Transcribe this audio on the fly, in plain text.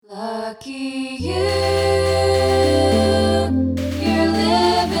Lucky you, you're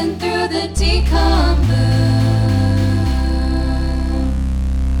living through the decom boom.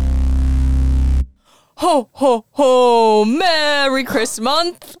 Ho, ho, ho, Merry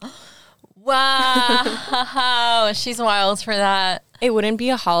Christmas. Wow, she's wild for that. It wouldn't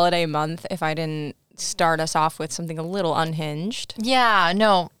be a holiday month if I didn't start us off with something a little unhinged. Yeah,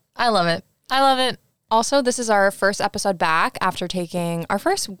 no, I love it. I love it. Also, this is our first episode back after taking our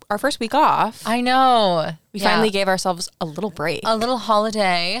first week off. I know. We finally gave ourselves a little break. A little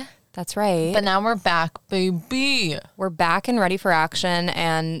holiday. That's right. But now we're back, baby. We're back and ready for action.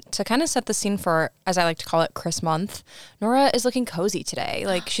 And to kind of set the scene for, as I like to call it, Chris month, Nora is looking cozy today.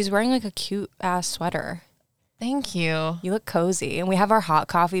 Like, she's wearing like a cute ass sweater. Thank you. You look cozy. And we have our hot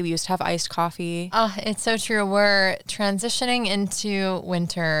coffee. We used to have iced coffee. Oh, it's so true. We're transitioning into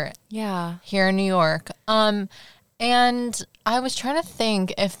winter here in New York. And I was trying to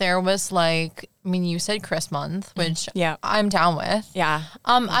think if there was like, I mean, you said Chris month, which I'm down with. Yeah.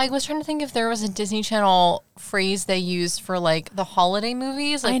 I was trying to think if there was a Disney Channel phrase they used for like the holiday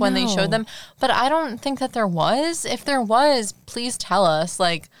movies, like when they showed them. But I don't think that there was. If there was, please tell us,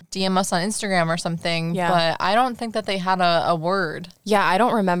 like DM us on Instagram or something. Yeah. But I don't think that they had a word. Yeah, I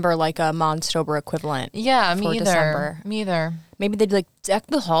don't remember like a Monstober equivalent. Yeah, me for either. December. Me either. Maybe they'd like deck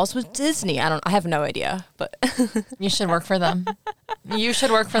the halls with Disney. I have no idea, but you should work for them. You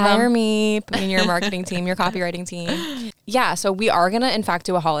should work for them. Hire me, put me in your marketing team, your copywriting team. Yeah, so we are going to, in fact,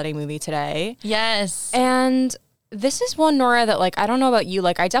 do a holiday movie today. Yes. And this is one, Nora, that like, I don't know about you.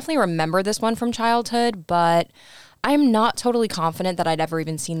 Like, I definitely remember this one from childhood, but I'm not totally confident that I'd ever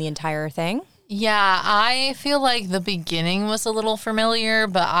even seen the entire thing. Yeah, I feel like the beginning was a little familiar,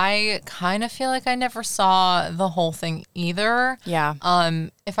 but I kind of feel like I never saw the whole thing either. Yeah.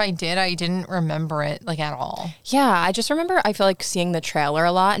 If I did, I didn't remember it like at all. Yeah, I just remember I feel like seeing the trailer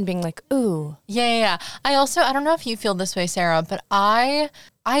a lot and being like, ooh. Yeah. I don't know if you feel this way, Sarah, but I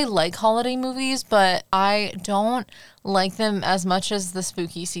like holiday movies, but I don't like them as much as the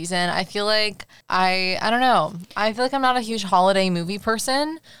spooky season. I feel like I don't know. I feel like I'm not a huge holiday movie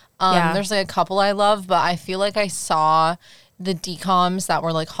person. There's like a couple I love, but I feel like I saw the decoms that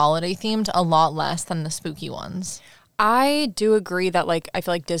were like holiday themed a lot less than the spooky ones. I do agree that like I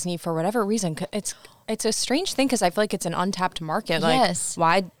feel like Disney, for whatever reason, it's a strange thing because I feel like it's an untapped market. Like, yes.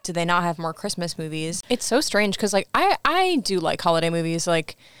 Why do they not have more Christmas movies? It's so strange because like I do like holiday movies.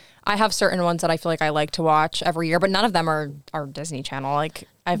 Like I have certain ones that I feel like I like to watch every year, but none of them are Disney Channel. Like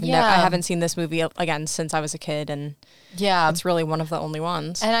I haven't seen this movie again since I was a kid, and it's really one of the only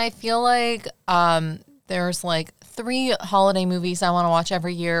ones. And I feel like there's like 3 holiday movies I want to watch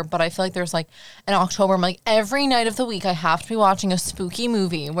every year, but I feel like there's like in October, I'm like every night of the week I have to be watching a spooky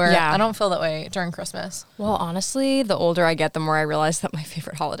movie where I don't feel that way during Christmas. Well, honestly, the older I get, the more I realize that my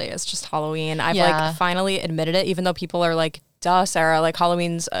favorite holiday is just Halloween. I've like finally admitted it, even though people are like, duh, Sarah, like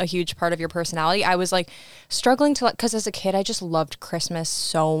Halloween's a huge part of your personality. I was like struggling to, because as a kid, I just loved Christmas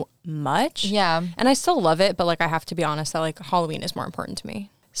so much. Yeah. And I still love it, but like I have to be honest that like Halloween is more important to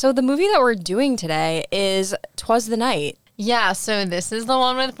me. So the movie that we're doing today is Twas the Night. Yeah, so this is the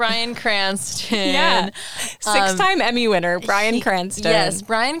one with Bryan Cranston. Yeah. 6-time Emmy winner, Bryan Cranston. Yes,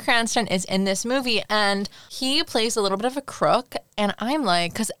 Bryan Cranston is in this movie, and he plays a little bit of a crook. And I'm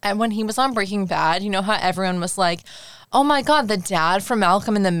like, because when he was on Breaking Bad, you know how everyone was like, oh my God, the dad from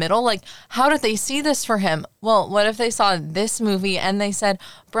Malcolm in the Middle? Like, how did they see this for him? Well, what if they saw this movie and they said,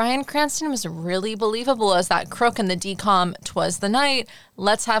 Bryan Cranston was really believable as that crook in the decom Twas the Night.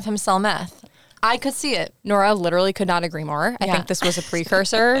 Let's have him sell meth. I could see it. Nora literally could not agree more. I think this was a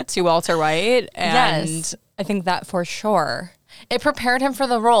precursor to Walter White. And I think that for sure. It prepared him for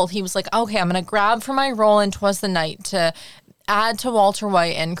the role. He was like, okay, I'm going to grab for my role in Twas the Night to add to Walter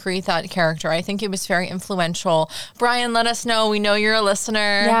White and create that character. I think it was very influential. Bryan, let us know. We know you're a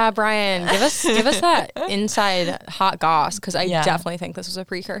listener. Yeah, Bryan, give us that inside hot goss, because I definitely think this was a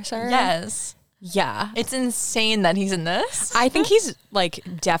precursor. Yes. Yeah. It's insane that he's in this. I think he's like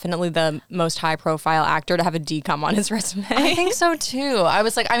definitely the most high profile actor to have a decom on his resume. I think so too. I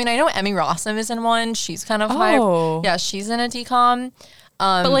was like, I mean, I know Emmy Rossum is in one. She's kind of high. Yeah, she's in a decom.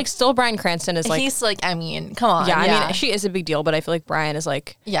 But like still Bryan Cranston is like... He's like, I mean, come on. Yeah, I mean, she is a big deal, but I feel like Bryan is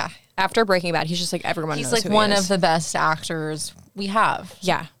like... Yeah. After Breaking Bad, he's just like everyone knows who he is. He's like one of the best actors we have.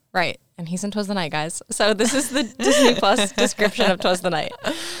 Yeah, right. And he's in Twas the Night, guys. So this is the Disney Plus description of Twas the Night.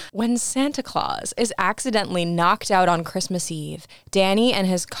 When Santa Claus is accidentally knocked out on Christmas Eve, Danny and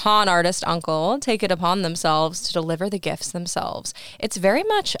his con artist uncle take it upon themselves to deliver the gifts themselves. It's very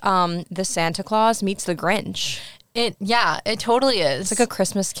much the Santa Claus meets the Grinch. It totally is. It's like a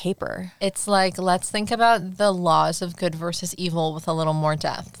Christmas caper. It's like, let's think about the laws of good versus evil with a little more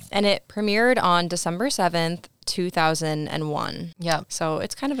depth. And it premiered on December 7th, 2001. Yep. So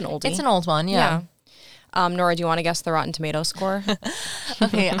it's kind of an oldie. It's an old one, yeah. Nora, do you want to guess the Rotten Tomatoes score?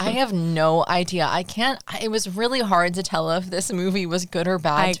 Okay, I have no idea. It was really hard to tell if this movie was good or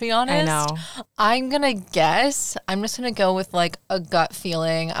bad, to be honest. I know. I'm going to guess, I'm just going to go with like a gut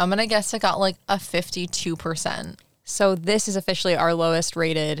feeling. I'm going to guess it got like a 52%. So this is officially our lowest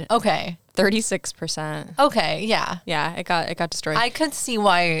rated. Okay. 36%. Okay, yeah. Yeah, it got destroyed. I could see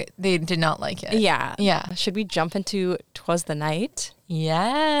why they did not like it. Yeah. Yeah. Should we jump into Twas the Night?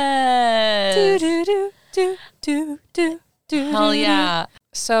 Yes. Do, do, do, do, do, do, do. Hell yeah.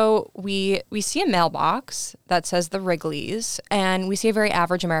 So we see a mailbox that says the Wrigleys, and we see a very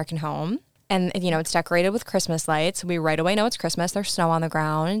average American home. And, you know, it's decorated with Christmas lights. We right away know it's Christmas. There's snow on the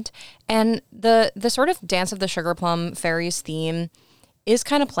ground. And the sort of Dance of the Sugar Plum Fairies theme is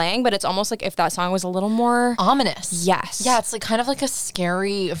kind of playing, but it's almost like if that song was a little more ominous. Yes. Yeah, it's like kind of like a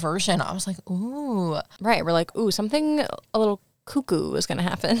scary version. I was like, ooh. Right. We're like, ooh, something a little cuckoo is going to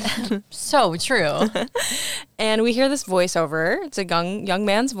happen. So true. And we hear this voiceover. It's a young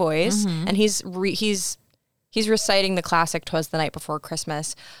man's voice, and he's reciting the classic "Twas the Night Before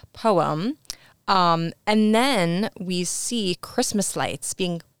Christmas" poem. And then we see Christmas lights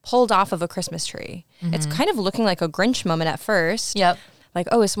being pulled off of a Christmas tree. It's kind of looking like a Grinch moment at first. Yep. Like,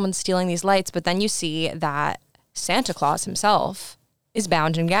 oh, is someone stealing these lights? But then you see that Santa Claus himself is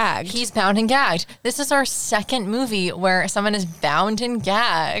bound and gagged. He's bound and gagged. This is our second movie where someone is bound and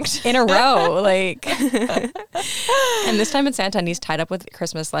gagged. In a row, like. And this time it's Santa and he's tied up with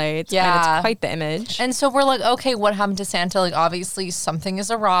Christmas lights. Yeah. And it's quite the image. And so we're like, okay, what happened to Santa? Like, obviously something is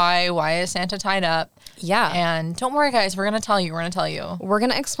awry. Why is Santa tied up? Yeah. And don't worry, guys. We're going to tell you. We're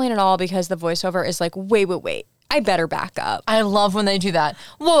going to explain it all because the voiceover is like, wait. I better back up. I love when they do that.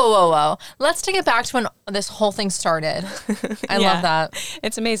 Whoa. Let's take it back to when this whole thing started. I love that.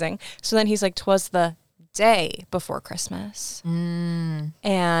 It's amazing. So then he's like, "'Twas the day before Christmas."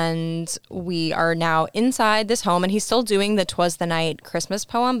 And we are now inside this home, and he's still doing the "'Twas the Night" Christmas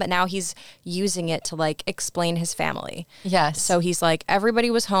poem, but now he's using it to like explain his family. Yes. So he's like, everybody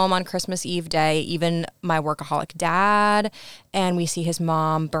was home on Christmas Eve day, even my workaholic dad. And we see his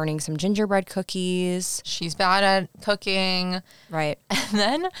mom burning some gingerbread cookies. She's bad at cooking. Right. And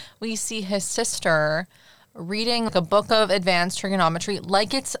then we see his sister reading a book of advanced trigonometry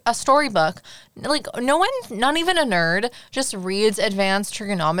like it's a storybook. Like, no one, not even a nerd, just reads advanced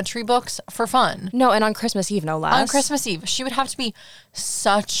trigonometry books for fun. No, and on Christmas Eve, no less. On Christmas Eve. She would have to be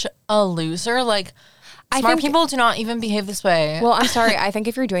such a loser. Like, smart people do not even behave this way. Well, I'm sorry. I think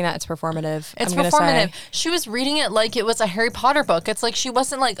if you're doing that, it's performative. It's performative. She was reading it like it was a Harry Potter book. It's like she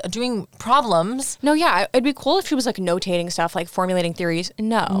wasn't like doing problems. No, yeah. It'd be cool if she was like notating stuff, like formulating theories.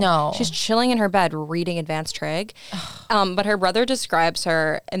 No. She's chilling in her bed reading advanced trig. But her brother describes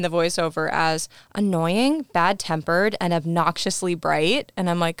her in the voiceover as annoying, bad-tempered, and obnoxiously bright. And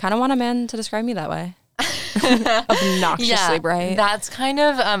I'm like, kind of want a man to describe me that way. Obnoxiously bright. That's kind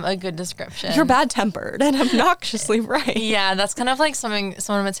of a good description. You're bad-tempered and obnoxiously bright. Yeah, that's kind of like something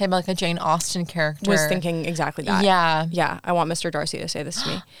someone would say about like a Jane Austen character. Was thinking exactly that. Yeah. I want Mr. Darcy to say this to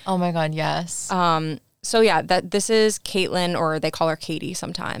me. Oh my God, yes. So yeah, this is Caitlin, or they call her Katie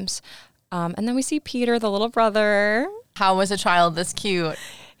sometimes. And then we see Peter, the little brother. How was a child this cute?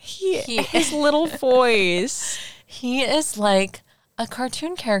 His little voice. He is like a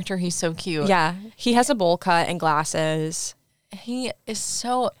cartoon character. He's so cute. Yeah. He has a bowl cut and glasses. He is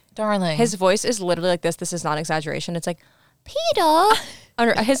so darling. His voice is literally like this. This is not exaggeration. It's like, Peter.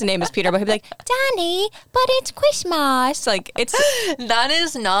 His name is Peter, but he'd be like, Danny, but it's Christmas. Like, that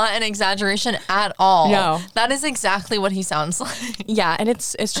is not an exaggeration at all. No. That is exactly what he sounds like. Yeah, and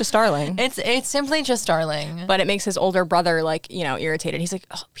it's just darling. It's simply just darling. But it makes his older brother, like, you know, irritated. He's like,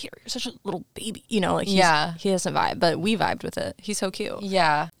 oh, Peter, you're such a little baby. You know, like, he doesn't vibe, but we vibed with it. He's so cute.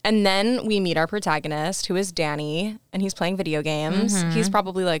 Yeah. And then we meet our protagonist, who is Danny, and he's playing video games. He's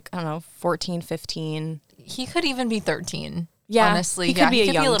probably like, I don't know, 14, 15. He could even be 13. Yeah, honestly, he could be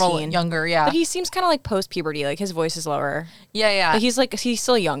a little teen. Younger, yeah. But he seems kind of like post-puberty, like his voice is lower. Yeah. But he's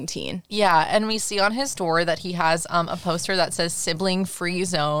still a young teen. Yeah, and we see on his door that he has a poster that says sibling-free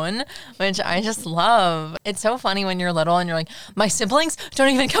zone, which I just love. It's so funny when you're little and you're like, my siblings don't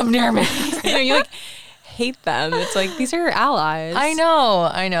even come near me. You know, you like hate them. It's like, these are your allies. I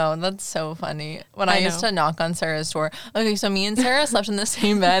know. That's so funny. When I used to knock on Sarah's door. Okay, so me and Sarah slept in the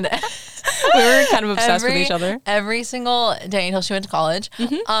same bed. We were kind of obsessed with each other. Every single day until she went to college.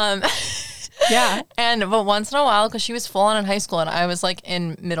 Yeah. But once in a while, because she was full on in high school and I was like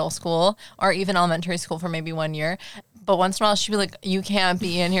in middle school or even elementary school for maybe 1 year. But once in a while, she'd be like, you can't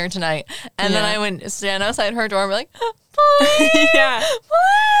be in here tonight. And then I would stand outside her door and be like, please,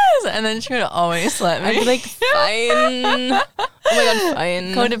 please. And then she would always let me. I'd be like, fine. Oh my God,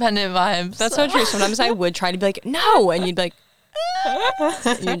 fine. Codependent vibes. That's so true. Sometimes I would try to be like, no. And you'd be like,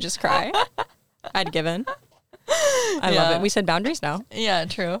 you'd just cry. I'd give in. I love it. We said boundaries now. Yeah,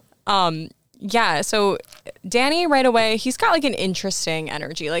 true. Yeah, so Danny right away, he's got like an interesting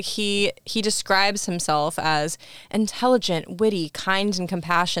energy. Like he describes himself as intelligent, witty, kind, and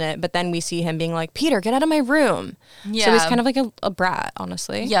compassionate, but then we see him being like, Peter, get out of my room. Yeah. So he's kind of like a brat,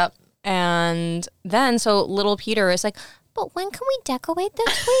 honestly. Yep. And then so little Peter is like, but when can we decorate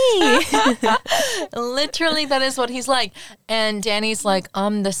the tree? Literally, that is what he's like. And Danny's like,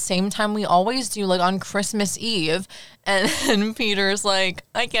 the same time we always do, like on Christmas Eve. And then Peter's like,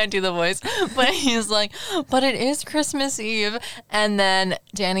 I can't do the voice, but he's like, but it is Christmas Eve. And then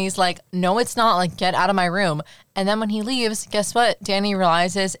Danny's like, no, it's not. Like, get out of my room. And then when he leaves, guess what? Danny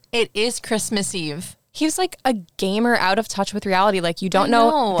realizes it is Christmas Eve. He's like a gamer out of touch with reality. Like, you don't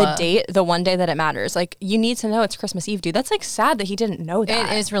know the date, the one day that it matters. Like, you need to know it's Christmas Eve, dude. That's like sad that he didn't know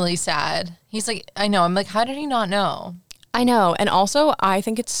that. It is really sad. He's like, I know. I'm like, how did he not know? I know. And also, I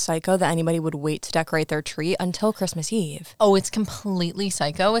think it's psycho that anybody would wait to decorate their tree until Christmas Eve. Oh, it's completely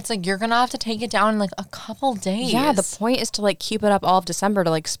psycho. It's like, you're going to have to take it down in like a couple days. Yeah, the point is to like keep it up all of December to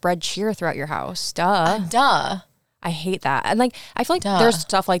like spread cheer throughout your house. Duh. I hate that. And like, I feel like there's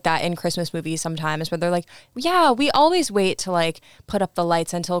stuff like that in Christmas movies sometimes where they're like, yeah, we always wait to like put up the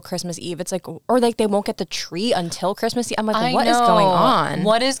lights until Christmas Eve. It's like, or like they won't get the tree until Christmas Eve. I'm like, what is going on?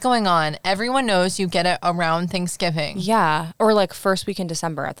 What is going on? Everyone knows you get it around Thanksgiving. Yeah. Or like first week in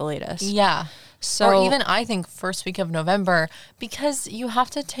December at the latest. Yeah. So, or even I think first week of November, because you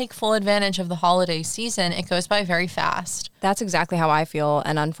have to take full advantage of the holiday season. It goes by very fast. That's exactly how I feel.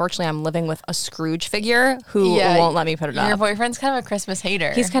 And unfortunately, I'm living with a Scrooge figure who won't let me put it up. Your boyfriend's kind of a Christmas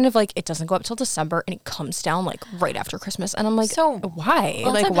hater. He's kind of like, it doesn't go up till December and it comes down like right after Christmas. And I'm like, so why?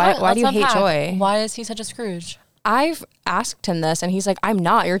 Like, why do you hate joy? Why is he such a Scrooge? I've asked him this and he's like, I'm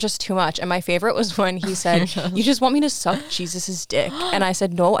not, you're just too much. And my favorite was when he said, you just want me to suck Jesus's dick. And I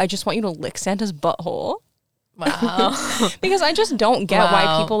said, no, I just want you to lick Santa's butthole. Wow. Because I just don't get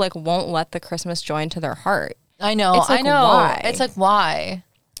why people like won't let the Christmas joy into their heart. I know. It's like, I know. Why? It's like, why?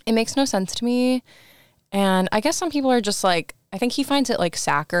 It makes no sense to me. And I guess some people are just like, I think he finds it like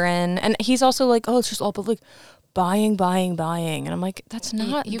saccharine. And he's also like, oh, it's just all about like buying. And I'm like, that's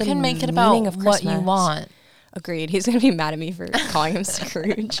not you the can make it about of what you want. Agreed. He's going to be mad at me for calling him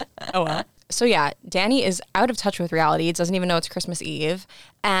Scrooge. Oh, well. So yeah, Danny is out of touch with reality. He doesn't even know it's Christmas Eve.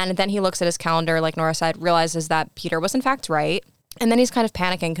 And then he looks at his calendar, like Nora said, realizes that Peter was in fact right. And then he's kind of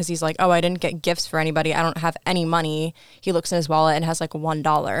panicking because he's like, oh, I didn't get gifts for anybody. I don't have any money. He looks in his wallet and has like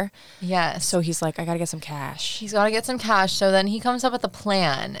 $1. Yes. So he's like, I got to get some cash. He's got to get some cash. So then he comes up with a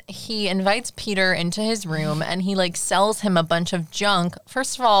plan. He invites Peter into his room and he like sells him a bunch of junk.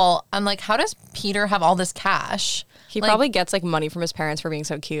 First of all, I'm like, how does Peter have all this cash? He probably gets like money from his parents for being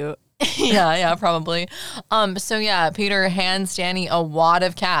so cute. Yeah, probably. So yeah, Peter hands Danny a wad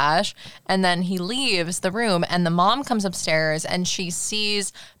of cash and then he leaves the room and the mom comes upstairs and she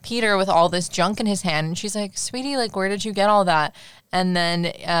sees Peter with all this junk in his hand and she's like, sweetie, like, where did you get all that? And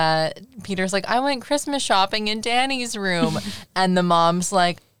then Peter's like, I went Christmas shopping in Danny's room. And the mom's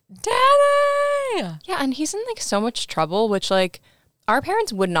like, Danny! Yeah, and he's in like so much trouble, which like our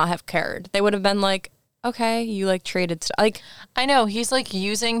parents would not have cared. They would have been like, okay, you like traded stuff. Like, I know, he's like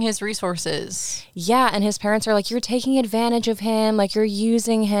using his resources. Yeah, and his parents are like, you're taking advantage of him, like you're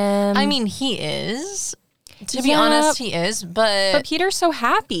using him. I mean, he is. To be honest, he is, but Peter's so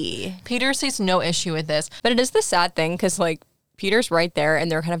happy. Peter sees no issue with this. But it is the sad thing because like Peter's right there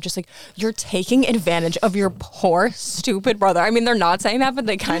and they're kind of just like, you're taking advantage of your poor, stupid brother. I mean, they're not saying that, but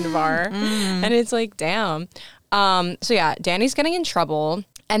they kind of are. And it's like, damn. So yeah, Danny's getting in trouble.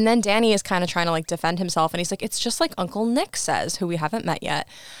 And then Danny is kind of trying to like defend himself. And he's like, it's just like Uncle Nick says, who we haven't met yet.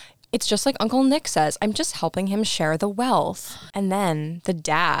 It's just like Uncle Nick says, I'm just helping him share the wealth. And then the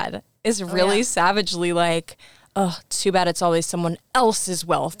dad is really savagely like, oh, too bad it's always someone else's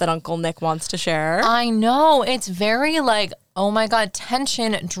wealth that Uncle Nick wants to share. I know. It's very like, oh my God,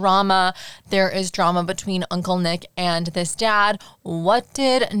 tension, drama. There is drama between Uncle Nick and this dad. What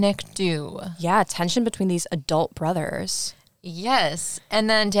did Nick do? Yeah, tension between these adult brothers. Yes. And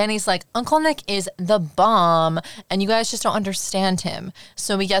then Danny's like, Uncle Nick is the bomb and you guys just don't understand him.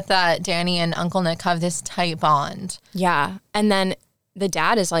 So we get that Danny and Uncle Nick have this tight bond. Yeah. And then the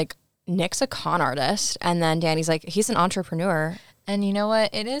dad is like, Nick's a con artist. And then Danny's like, he's an entrepreneur. And you know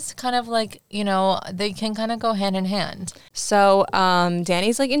what? It is kind of like, they can kind of go hand in hand. So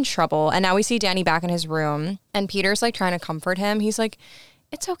Danny's like in trouble. And now we see Danny back in his room. And Peter's like trying to comfort him. He's like,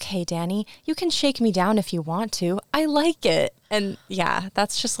 it's okay, Danny. You can shake me down if you want to. I like it. And yeah,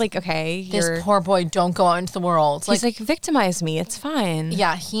 that's just like, okay. This poor boy, don't go out into the world. He's like, victimize me. It's fine.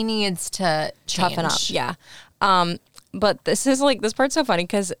 Yeah, he needs to change. Toughen up. Yeah. But this part's so funny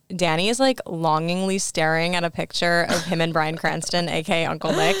because Danny is like longingly staring at a picture of him and Bryan Cranston, aka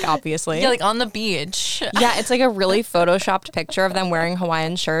Uncle Nick, obviously. Yeah, like on the beach. Yeah, it's like a really photoshopped picture of them wearing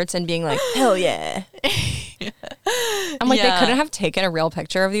Hawaiian shirts and being like, hell yeah. I'm like, they couldn't have taken a real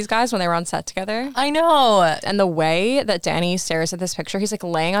picture of these guys when they were on set together. I know. And the way that Danny stares at this picture, he's like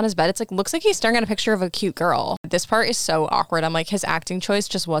laying on his bed. It's like, looks like he's staring at a picture of a cute girl. This part is so awkward. I'm like, his acting choice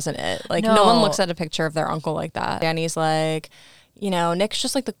just wasn't it. Like, no one looks at a picture of their uncle like that. Danny's like, Nick's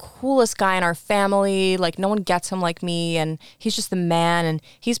just like the coolest guy in our family. Like, no one gets him like me. And he's just the man. And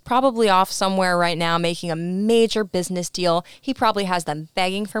he's probably off somewhere right now making a major business deal. He probably has them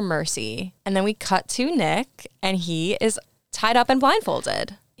begging for mercy. And then we cut to Nick, and he is tied up and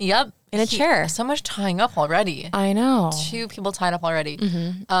blindfolded. Yep. In a chair. So much tying up already. I know. 2 people tied up already.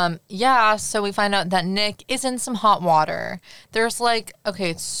 Mm-hmm. So we find out that Nick is in some hot water. There's like, okay,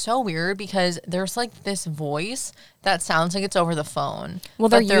 it's so weird because there's like this voice that sounds like it's over the phone. Well,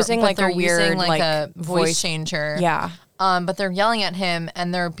 they're using like a weird like a voice changer. Yeah. But they're yelling at him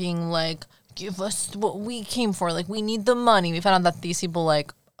and they're being like, give us what we came for. Like, we need the money. We found out that these people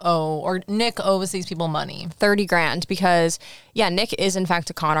Nick owes these people money. $30,000 because, Nick is in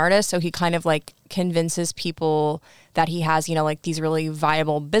fact a con artist. So he kind of like convinces people that he has, like these really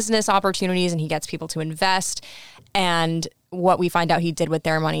viable business opportunities and he gets people to invest. And what we find out he did with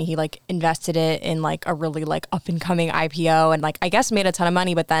their money, he like invested it in like a really like up and coming IPO and like I guess made a ton of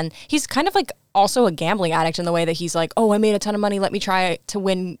money. But then he's kind of like also a gambling addict in the way that he's like, oh, I made a ton of money. Let me try to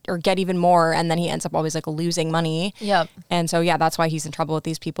win or get even more. And then he ends up always like losing money. Yep. And so, that's why he's in trouble with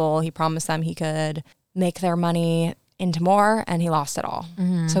these people. He promised them he could make their money into more and he lost it all.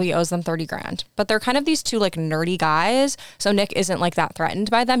 Mm-hmm. So he owes them $30,000. But they're kind of these 2 like nerdy guys. So Nick isn't like that threatened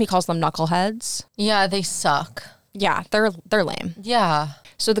by them. He calls them knuckleheads. Yeah, they suck. Yeah, they're lame. Yeah.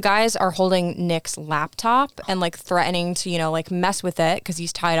 So the guys are holding Nick's laptop and like threatening to, like mess with it because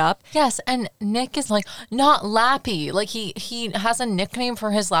he's tied up. Yes, and Nick is like, not Lappy. Like he has a nickname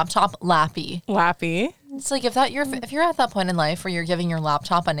for his laptop, Lappy. Lappy. It's like if you're at that point in life where you're giving your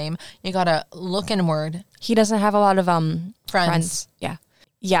laptop a name, you gotta look inward. He doesn't have a lot of friends. Yeah.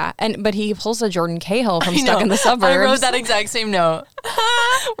 Yeah, but he pulls a Jordan Cahill from Stuck in the Suburbs. I wrote that exact same note.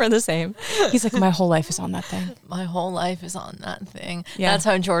 We're the same. He's like, my whole life is on that thing. My whole life is on that thing. Yeah. That's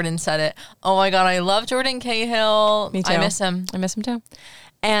how Jordan said it. Oh my God, I love Jordan Cahill. Me too. I miss him. I miss him too.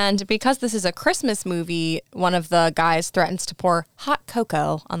 And because this is a Christmas movie, one of the guys threatens to pour hot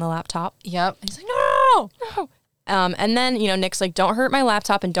cocoa on the laptop. Yep. He's like, no. And then, Nick's like, don't hurt my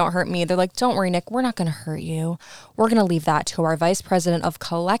laptop and don't hurt me. They're like, don't worry, Nick, we're not going to hurt you. We're going to leave that to our vice president of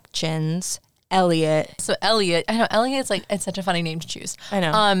collections, Elliot. So Elliot, I know Elliot's like, it's such a funny name to choose. I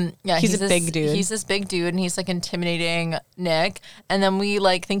know. Yeah, he's a big dude. He's this big dude, and he's like intimidating Nick. And then we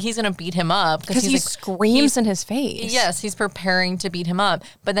like think he's gonna beat him up because he like, screams in his face. Yes, he's preparing to beat him up,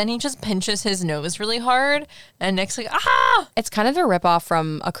 but then he just pinches his nose really hard, and Nick's like, ah! It's kind of a ripoff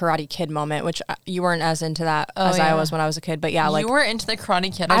from a Karate Kid moment, which you weren't as into that as I was when I was a kid. But yeah, like you were into the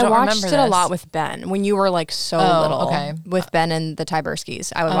Karate Kid. I don't watched remember it this. a lot with Ben when you were like so little. Okay. With Ben and the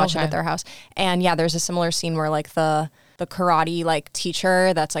Tyberskis, I would watch it at their house, and there's a similar scene where like the karate like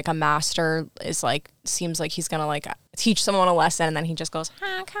teacher that's like a master is like seems like he's gonna like teach someone a lesson and then he just goes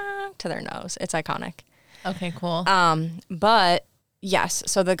honk, honk, to their nose. It's iconic. Okay, cool. But yes,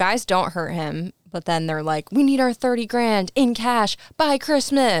 so the guys don't hurt him, but then they're like, we need our $30,000 in cash by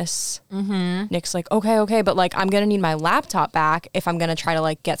Christmas. Mm-hmm. Nick's like, okay, but like I'm gonna need my laptop back if I'm gonna try to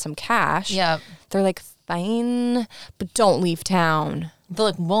like get some cash. Yeah. They're like, fine, but don't leave town. They're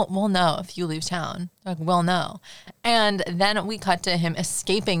like, we'll know if you leave town. They're like, we'll know. And then we cut to him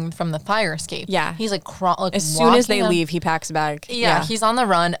escaping from the fire escape. Yeah. He's like, as soon as they leave, he packs a bag. Yeah, he's on the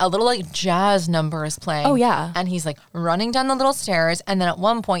run. A little like jazz number is playing. Oh, yeah. And he's like running down the little stairs. And then at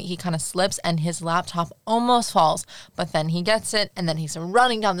one point he kind of slips and his laptop almost falls. But then he gets it and then he's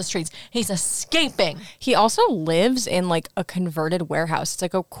running down the streets. He's escaping. He also lives in like a converted warehouse. It's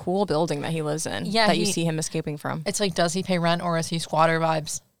like a cool building that he lives in that you see him escaping from. It's like, does he pay rent or is he squatter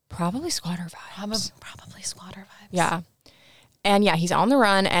vibes? Probably squatter vibes. Probably squatter vibes. Yeah. And yeah, he's on the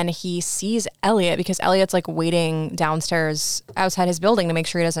run and he sees Elliot because Elliot's like waiting downstairs outside his building to make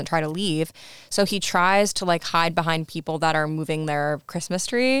sure he doesn't try to leave. So he tries to like hide behind people that are moving their Christmas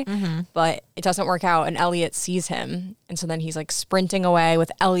tree, but it doesn't work out. And Elliot sees him. And so then he's like sprinting away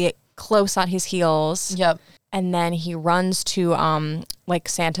with Elliot close on his heels. Yep. And then he runs to like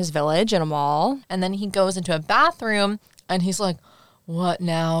Santa's village in a mall. And then he goes into a bathroom and he's like, what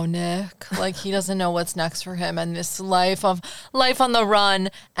now, Nick? Like, he doesn't know what's next for him and this life on the run.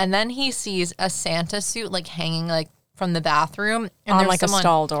 And then he sees a Santa suit like hanging like from the bathroom. And On like a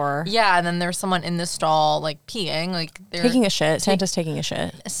stall door. Yeah, and then there's someone in the stall like peeing. Like they're Taking a shit. Santa's taking a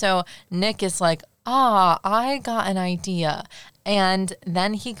shit. So Nick is like, I got an idea. And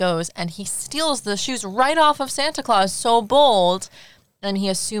then he goes and he steals the shoes right off of Santa Claus. So bold. And he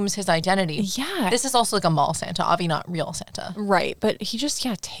assumes his identity. Yeah. This is also like a mall Santa, obviously not real Santa. Right. But he just,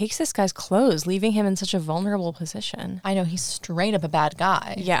 takes this guy's clothes, leaving him in such a vulnerable position. I know, he's straight up a bad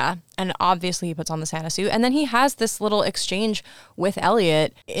guy. Yeah. And obviously he puts on the Santa suit. And then he has this little exchange with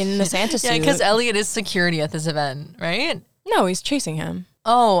Elliot in the Santa suit. Yeah, because Elliot is security at this event, right? No, he's chasing him.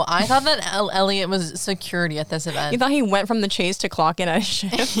 Oh, I thought that Elliot was security at this event. You thought he went from the chase to clock in at a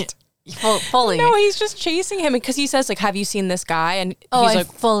shift? Fully. No, he's just chasing him because he says, like, have you seen this guy? And he's I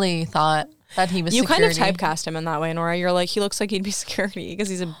like, fully thought that he was you security. kind of typecast him in that way, Nora. You're like, he looks like he'd be security because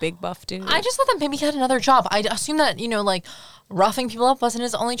he's a big buff dude. I just thought that maybe he had another job. I assumed that, like, roughing people up wasn't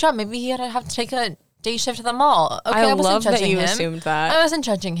his only job. Maybe he had to have to take a day shift to the mall. Okay, I wasn't love that judging you him. assumed that. I wasn't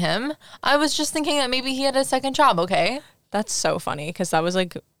judging him. I was just thinking that maybe he had a second job, okay? That's so funny because that was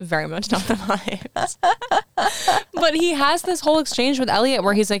like very much not the vibes. But he has this whole exchange with Elliot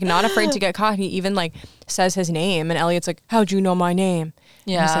where he's like not afraid to get caught. He even like says his name and Elliot's like, how'd you know my name?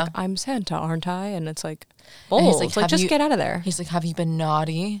 Yeah. And he's like, I'm Santa, aren't I? And it's like, bold. And he's like, just get out of there. He's like, have you been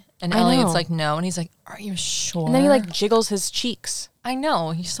naughty? And I Elliot's know. like, no. And he's like, are you sure? And then he like jiggles his cheeks. I know.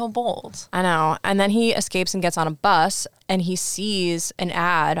 He's so bold. I know. And then he escapes and gets on a bus and he sees an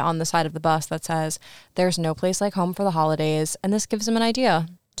ad on the side of the bus that says, there's no place like home for the holidays. And this gives him an idea.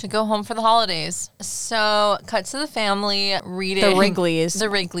 To go home for the holidays. So, cut to the family reading. The Wrigleys. The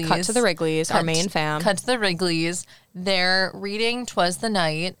Wrigleys. Cut to the Wrigleys, our main fam. Cut to the Wrigleys. They're reading Twas the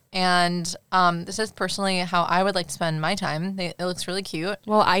Night. And this is personally how I would like to spend my time. It looks really cute.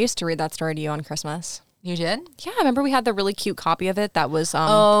 Well, I used to read that story to you on Christmas. You did? Yeah, I remember we had the really cute copy of it that was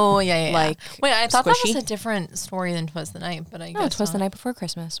yeah. like wait, I thought that squishy. was a different story than Twas the Night, but I No, guess it was not. the night before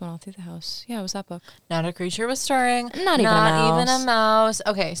Christmas. Went all through the house. Yeah, it was that book. Not a creature was stirring. Not even a mouse.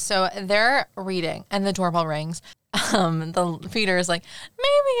 Okay, so they're reading, and the doorbell rings. The feeder is like,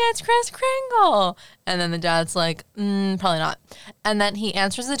 maybe it's Kris Kringle, and then the dad's like, probably not. And then he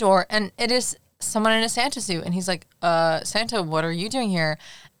answers the door, and it is someone in a Santa suit, and he's like, Santa, what are you doing here?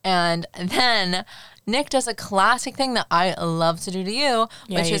 And then Nick does a classic thing that I love to do to you,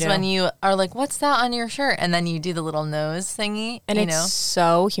 which is when you are like, what's that on your shirt? And then you do the little nose thingy. And it's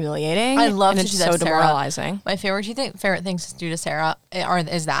so humiliating. I love and to do that so to Sarah. demoralizing. My favorite things to do to Sarah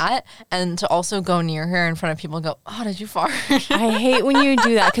is that, and to also go near her in front of people and go, oh, did you fart? I hate when you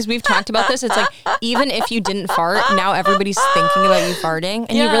do that because we've talked about this. It's like, even if you didn't fart, now everybody's thinking about you farting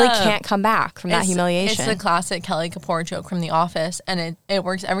and you really can't come back from that humiliation. It's the classic Kelly Kapoor joke from The Office, and it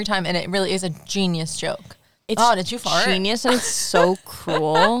works every time, and it really is a genius joke. It's did you fart? Genius, and it's so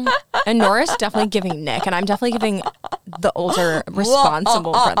cruel. And Nora's definitely giving Nick, and I'm definitely giving the older,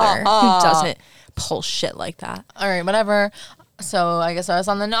 responsible brother who doesn't pull shit like that. All right, whatever. So I guess I was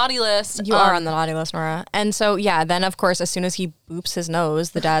on the naughty list. You are on the naughty list, Nora. And so, yeah, then of course, as soon as he boops his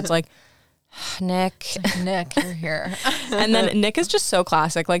nose, the dad's like, Nick, you're here. And then Nick is just so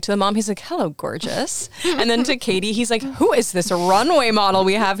classic. Like to the mom, he's like, hello, gorgeous. And then to Katie, he's like, who is this runway model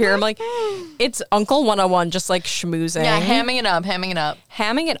we have here? I'm like, it's Uncle 101, just like schmoozing. Yeah, hamming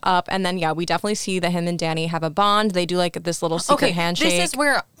it up. And then, yeah, we definitely see that him and Danny have a bond. They do like this little secret handshake. This is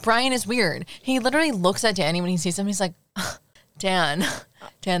where Brian is weird. He literally looks at Danny when he sees him. He's like, Dan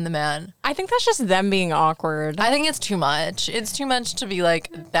the man. I think that's just them being awkward. I think it's too much. It's too much to be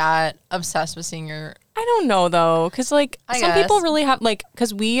like that obsessed with seeing your... I don't know though, because like some people really have like,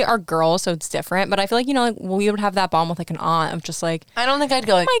 because we are girls, so it's different. But I feel like, like we would have that bond with like an aunt of just like, I don't think I'd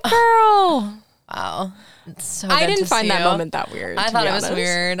go like, my girl. Wow. It's so I good didn't to find see that you. moment that weird. I thought it was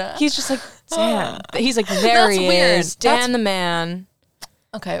weird. He's just like, Dan. He's like, there That's he weird. is, Dan the man.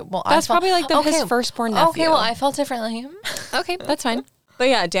 Okay, well, that's probably like his firstborn nephew. Okay, well, I felt differently. Okay, that's fine. But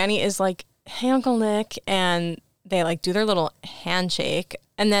yeah, Danny is like, hey, Uncle Nick, and they like do their little handshake,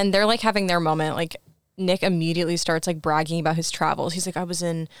 and then they're like having their moment. Like Nick immediately starts like bragging about his travels. He's like, I was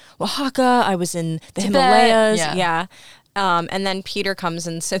in Oaxaca, I was in the Himalayas, yeah. And then Peter comes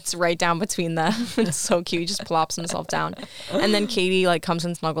and sits right down between them. It's so cute. He just plops himself down. And then Katie like comes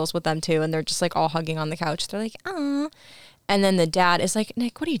and snuggles with them too. And they're just like all hugging on the couch. They're like, "Aw." And then the dad is like,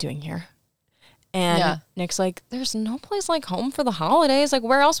 "Nick, what are you doing here?" And Nick's like, "There's no place like home for the holidays. Like,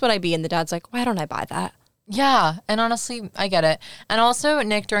 where else would I be?" And the dad's like, "Why don't I buy that?" Yeah, and honestly, I get it. And also,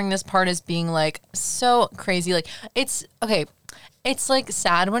 Nick during this part is being like so crazy. Like, it's okay. It's like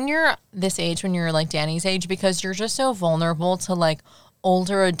sad when you're this age, when you're like Danny's age, because you're just so vulnerable to like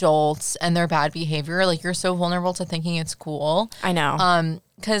older adults and their bad behavior. Like, you're so vulnerable to thinking it's cool. I know.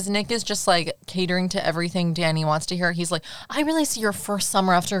 Because Nick is just like catering to everything Danny wants to hear. He's like, "I really see your first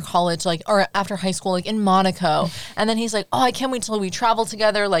summer after college, like, or after high school, like in Monaco." And then he's like, "Oh, I can't wait till we travel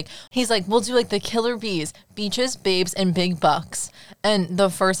together." Like, he's like, "We'll do like the killer bees, beaches, babes, and big bucks." And the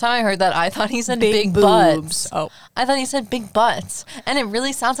first time I heard that, I thought he said big butts. Oh, I thought he said big butts. And it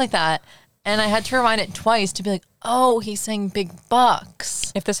really sounds like that. And I had to rewind it twice to be like, oh, he's saying big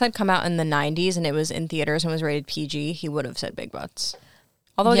bucks. if this had come out in the 90s and it was in theaters and was rated PG, he would have said big butts.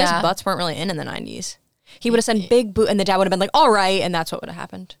 Although I guess butts weren't really in the 90s. He would have said big boot, and the dad would have been like, "All right," and that's what would have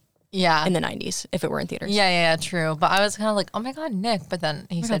happened. Yeah. In the 90s, if it were in theaters. Yeah, true. But I was kind of like, oh my God, Nick. But then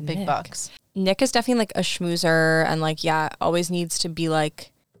he said big Nick. bucks. Nick is definitely like a schmoozer and like, always needs to be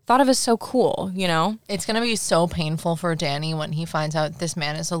like thought of as so cool, you know? It's going to be so painful for Danny when he finds out this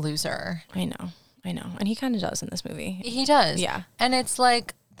man is a loser. I know. And he kind of does in this movie. He does. Yeah. And it's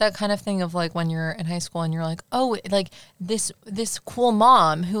like that kind of thing of like when you're in high school and you're like, oh, like this cool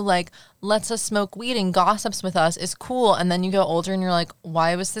mom who like lets us smoke weed and gossips with us is cool. And then you go older and you're like,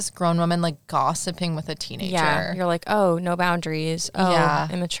 why was this grown woman like gossiping with a teenager? Yeah. You're like, oh, no boundaries. Oh,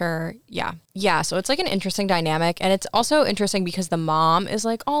 immature. Yeah. Yeah. So it's like an interesting dynamic. And it's also interesting because the mom is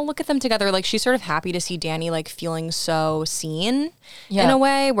like, oh, look at them together. Like she's sort of happy to see Danny like feeling so seen in a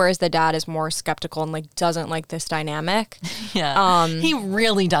way. Whereas the dad is more skeptical and like doesn't like this dynamic. Yeah. He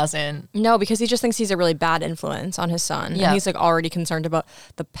really doesn't. No, because he just thinks he's a really bad influence on his son. Yeah. And he's like already concerned about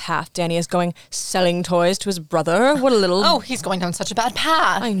the path Danny is going, selling toys to his brother. What a little... Oh, he's going down such a bad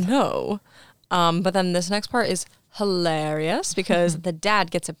path. I know. But then this next part is hilarious because the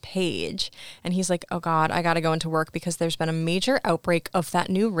dad gets a page and he's like, oh God, I got to go into work because there's been a major outbreak of that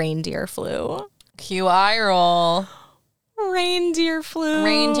new reindeer flu. Cue eye roll. Reindeer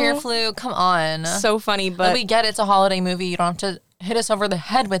flu. Come on. So funny, but... we get it's a holiday movie. You don't have to hit us over the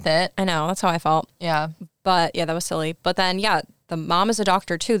head with it. I know. That's how I felt. Yeah. But yeah, that was silly. But then, the mom is a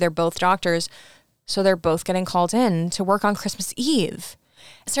doctor too. They're both doctors. So they're both getting called in to work on Christmas Eve.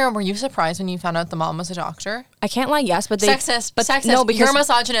 Sarah, were you surprised when you found out the mom was a doctor? I can't lie, yes, but they... Sexist. No, because... You're a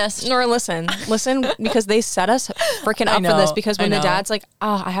misogynist. Nora, listen, because they set us freaking up for this. Because when the dad's like,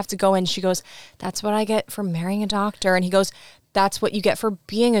 oh, I have to go in, she goes, that's what I get for marrying a doctor. And he goes, that's what you get for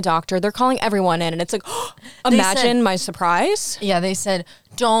being a doctor. They're calling everyone in. And it's like, imagine my surprise. Yeah, they said,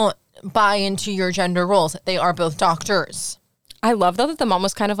 don't buy into your gender roles. They are both doctors. I love though that the mom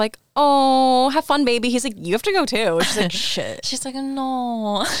was kind of like, oh, have fun, baby. He's like, you have to go too. She's like, shit. She's like,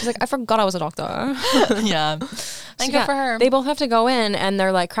 no. She's like, I forgot I was a doctor. Yeah. And good for her. They both have to go in and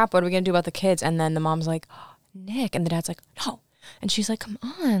they're like, crap, what are we going to do about the kids? And then the mom's like, oh, Nick. And the dad's like, no. And she's like, come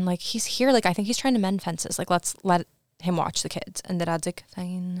on. Like, he's here. Like, I think he's trying to mend fences. Like, let's let him watch the kids. And the dad's like,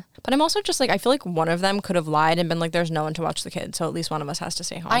 fine. But I'm also just like, I feel like one of them could have lied and been like, there's no one to watch the kids. So at least one of us has to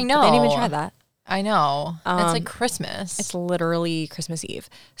stay home. I know. But they didn't even try that. I know. It's like Christmas. It's literally Christmas Eve.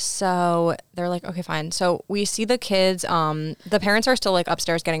 So they're like, okay, fine. So we see the kids. The parents are still like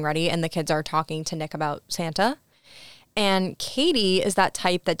upstairs getting ready and the kids are talking to Nick about Santa. And Katie is that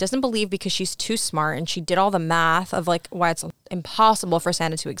type that doesn't believe because she's too smart and she did all the math of like why it's impossible for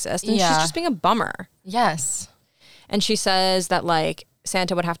Santa to exist. And she's just being a bummer. Yes. And she says that like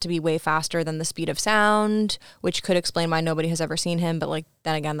Santa would have to be way faster than the speed of sound, which could explain why nobody has ever seen him. But like,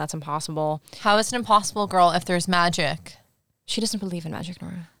 then again, that's impossible. How is it impossible, girl, if there's magic? She doesn't believe in magic,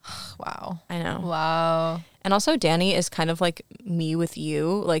 Nora. Wow. I know. Wow. And also Danny is kind of like me with you.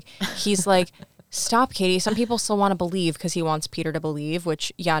 Like he's like, stop, Katie. Some people still want to believe because he wants Peter to believe,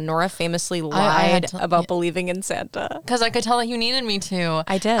 which, Nora famously lied about believing in Santa. Because I could tell that you needed me to.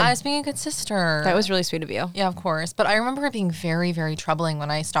 I did. I was being a good sister. That was really sweet of you. Yeah, of course. But I remember it being very, very troubling when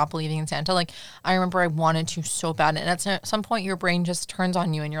I stopped believing in Santa. Like, I remember I wanted to so bad. And at some point, your brain just turns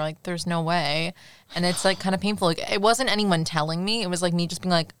on you and you're like, there's no way. And it's like kind of painful. Like, it wasn't anyone telling me. It was like me just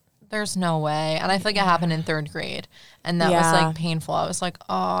being like, there's no way. And I feel like it happened in 3rd grade. And that was like painful. I was like,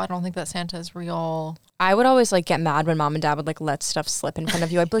 oh, I don't think that Santa is real. I would always like get mad when mom and dad would like let stuff slip in front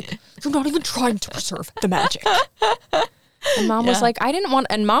of you. I'd be like, you're not even trying to preserve the magic. And mom was like,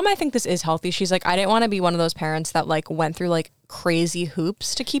 and mom, I think this is healthy. She's like, I didn't want to be one of those parents that like went through like crazy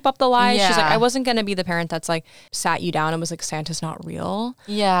hoops to keep up the lies. She's like, I wasn't going to be the parent that's like sat you down and was like, Santa's not real.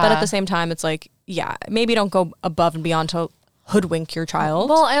 Yeah. But at the same time, it's like, yeah, maybe don't go above and beyond to hoodwink your child.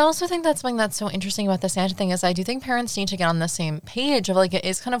 Well, I also think that's something that's so interesting about the Santa thing is I do think parents need to get on the same page of like, it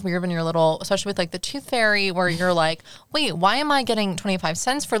is kind of weird when you're little, especially with like the tooth fairy where you're like, wait, why am I getting 25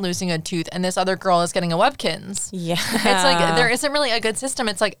 cents for losing a tooth and this other girl is getting a Webkins? Yeah. It's like, there isn't really a good system.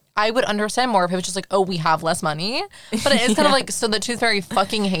 It's like, I would understand more if it was just like, oh, we have less money. But it is kind of like, so the tooth fairy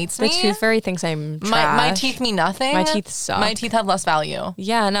fucking hates me. The tooth fairy thinks I'm trash. My teeth mean nothing. My teeth suck. My teeth have less value.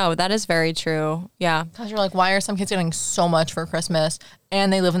 Yeah, no, that is very true. Yeah. Because you're like, why are some kids getting so much for Christmas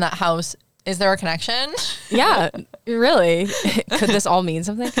and they live in that house? Is there a connection? Yeah, really. Could this all mean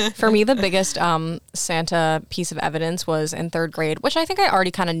something? For me, the biggest Santa piece of evidence was in third grade, which I think I already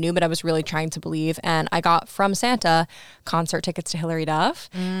kind of knew, but I was really trying to believe. And I got from Santa concert tickets to Hilary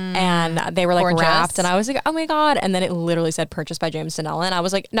Duff. And they were like Gorgeous. wrapped. And I was like, oh my God. And then it literally said purchased by James Danella. And I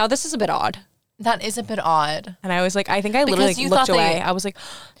was like, no, this is a bit odd. That is a bit odd. And I was like, I think I literally Because you looked thought away. they- I was like,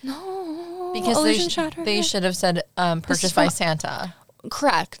 no. Because illusion shattered. they should have said purchased by Santa.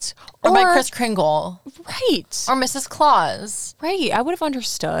 Correct. Or by Kris Kringle. Right. Or Mrs. Claus. Right. I would have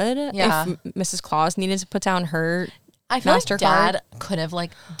understood Yeah. if Mrs. Claus needed to put down her I feel like MasterCard. Dad could have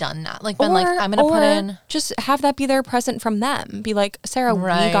like done that. Like been like, I'm gonna put in. Just have that be their present from them. Be like, Sarah, we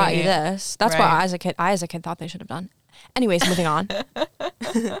got you this. That's what I as a kid thought they should have done. Anyways, moving on.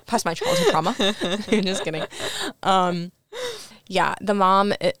 Past my childhood trauma. Just kidding. Yeah, the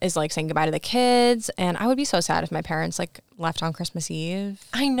mom is like saying goodbye to the kids, and I would be so sad if my parents like left on Christmas Eve.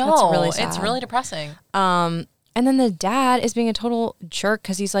 I know. That's really sad. It's really depressing. And then the dad is being a total jerk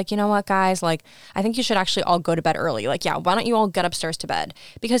because he's like, you know what, guys, like, I think you should actually all go to bed early. Like, yeah, why don't you all get upstairs to bed?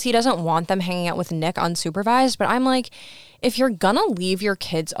 Because he doesn't want them hanging out with Nick unsupervised. But I'm like, if you're gonna leave your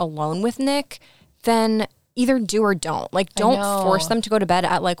kids alone with Nick, then either do or don't. Like, don't force them to go to bed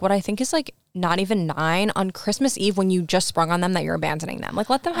at like what I think is like not even 9 on Christmas Eve when you just sprung on them that you're abandoning them. Like,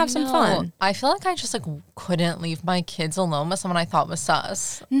 let them have some fun. I feel like I just like couldn't leave my kids alone with someone I thought was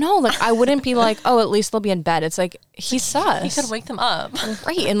sus. No, like I wouldn't be like, oh, at least they'll be in bed. It's like he's sus. He could wake them up.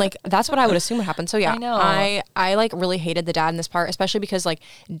 Right. And like that's what I would assume would happen. So yeah, I know. I like really hated the dad in this part, especially because like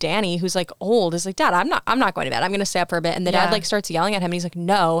Danny, who's like old, is like, Dad, I'm not going to bed. I'm gonna stay up for a bit. And the dad like starts yelling at him and he's like,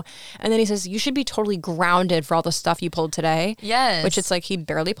 no. And then he says, you should be totally grounded for all the stuff you pulled today. Yes. Which it's like he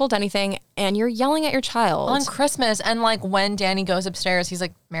barely pulled anything and you're yelling at your child. On Christmas. And like when Danny goes upstairs, he's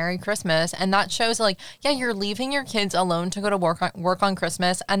like, Merry Christmas. And that shows like, yeah, you're leaving your kids alone to go to work on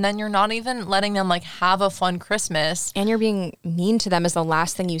Christmas. And then you're not even letting them like have a fun Christmas. And you're being mean to them is the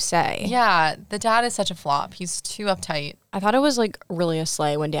last thing you say. Yeah. The dad is such a flop. He's too uptight. I thought it was like really a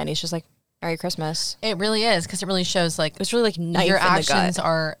slay when Danny's just like, Merry Christmas. It really is because it really shows like It's really like knife your in the actions gut.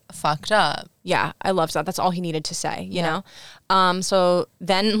 are fucked up. Yeah, I loved that. That's all he needed to say, you know? So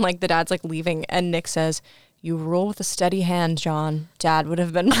then like the dad's like leaving and Nick says, you rule with a steady hand, John. Dad would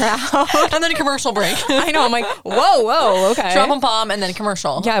have been proud. And then a commercial break. I know. I'm like, whoa, okay. Drum and bomb and then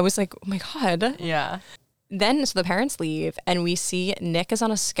commercial. Yeah, I was like, oh my God. Yeah. Then, so the parents leave and we see Nick is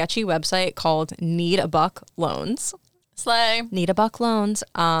on a sketchy website called Need a Buck Loans. Slay. Need a Buck Loans.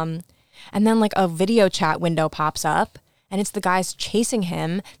 And then like a video chat window pops up and it's the guys chasing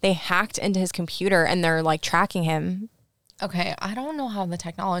him. They hacked into his computer and they're like tracking him. Okay, I don't know how the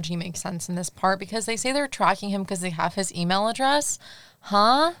technology makes sense in this part because they say they're tracking him because they have his email address.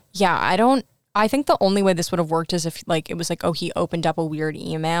 Huh? Yeah, I think the only way this would have worked is if like it was like, oh, he opened up a weird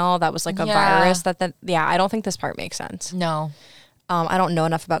email that was like a virus yeah, I don't think this part makes sense. No. I don't know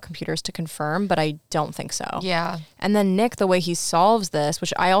enough about computers to confirm, but I don't think so. Yeah. And then Nick, the way he solves this,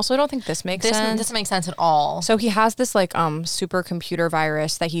 which I also don't think this makes sense. This doesn't make sense at all. So he has this like supercomputer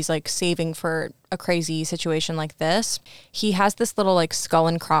virus that he's like saving for a crazy situation like this. He has this little like skull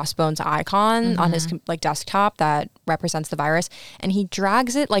and crossbones icon on his like desktop that represents the virus, and he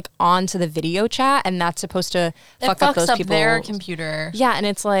drags it like onto the video chat, and that's supposed to fuck up those people. Their computer. Yeah, and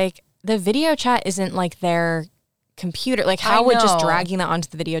it's like the video chat isn't like their computer. Like how would just dragging that onto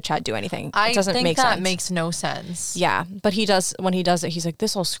the video chat do anything? It doesn't make sense. I think that makes no sense. Yeah, but when he does it, he's like,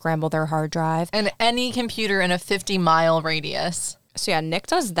 this will scramble their hard drive. And any computer in a 50-mile radius. So yeah, Nick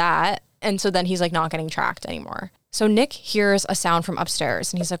does that. And so then he's like not getting tracked anymore. So Nick hears a sound from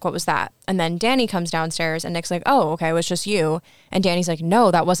upstairs and he's like, what was that? And then Danny comes downstairs and Nick's like, oh, okay, it was just you. And Danny's like,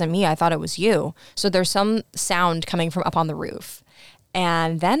 no, that wasn't me. I thought it was you. So there's some sound coming from up on the roof.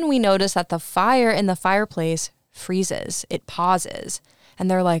 And then we notice that the fire in the fireplace freezes. It pauses. And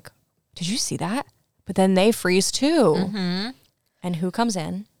they're like, did you see that? But then they freeze too. And who comes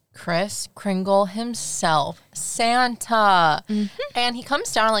in? Kris Kringle himself, Santa. And he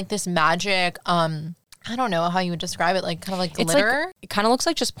comes down like this magic, I don't know how you would describe it, like kind of like glitter. Like, it kind of looks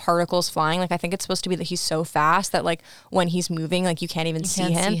like just particles flying. Like I think it's supposed to be that he's so fast that like when he's moving, like you can't even see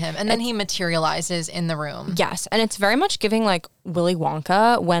him. And then he materializes in the room. Yes. And it's very much giving like Willy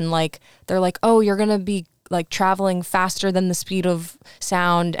Wonka when like they're like, oh, you're going to be like traveling faster than the speed of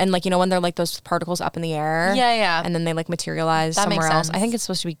sound. And like, you know, when they're like those particles up in the air. Yeah. And then they like materialize That somewhere makes else. sense. I think it's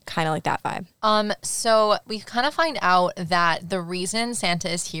supposed to be kind of like that vibe. So we kind of find out that the reason Santa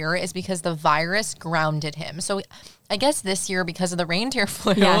is here is because the virus grounded him. So I guess this year, because of the reindeer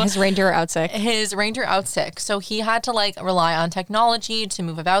flu. Yeah, his reindeer are out sick. His reindeer out sick. So he had to like rely on technology to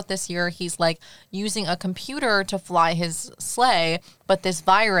move about this year. He's like using a computer to fly his sleigh, but this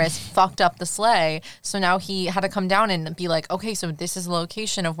virus fucked up the sleigh. So now he had to come down and be like, okay, so this is the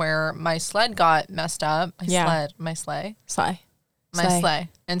location of where my sled got messed up. My sleigh.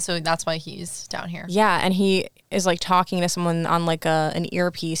 And so that's why he's down here. Yeah, and he is like talking to someone on like an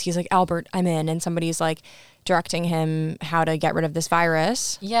earpiece. He's like, Albert, I'm in. And somebody's like directing him how to get rid of this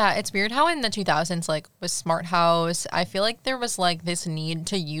virus. Yeah, it's weird how in the 2000s, like with Smart House, I feel like there was like this need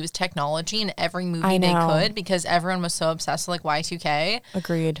to use technology in every movie they could because everyone was so obsessed with like Y2K.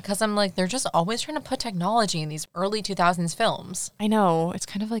 Agreed. Because I'm like, they're just always trying to put technology in these early 2000s films. I know. It's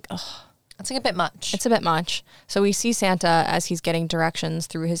kind of like, ugh. It's like a bit much. It's a bit much. So we see Santa as he's getting directions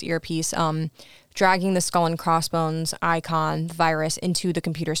through his earpiece, dragging the skull and crossbones icon, the virus, into the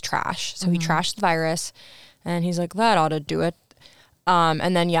computer's trash. So he trashed the virus, and he's like, that ought to do it.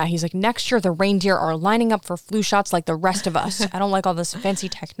 And then, yeah, he's like, next year the reindeer are lining up for flu shots like the rest of us. I don't like all this fancy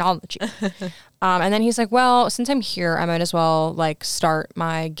technology. And then he's like, well, since I'm here, I might as well like start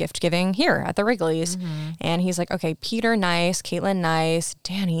my gift giving here at the Wrigley's. And he's like, okay, Peter, nice. Caitlin, nice.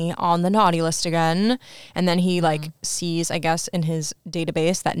 Danny on the naughty list again. And then he like sees, I guess, in his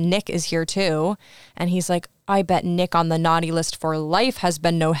database that Nick is here too. And he's like, I bet Nick on the naughty list for life has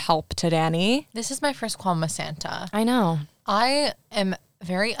been no help to Danny. This is my first qualm with Santa. I know. I am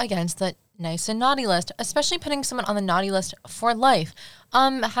very against the nice and naughty list, especially putting someone on the naughty list for life.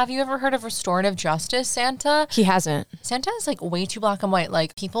 Have you ever heard of restorative justice, Santa? He hasn't. Santa is like way too black and white.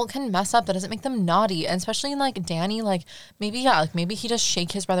 Like people can mess up. That doesn't make them naughty. And especially in like Danny, like maybe he does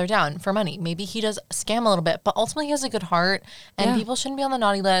shake his brother down for money. Maybe he does scam a little bit, but ultimately he has a good heart and people shouldn't be on the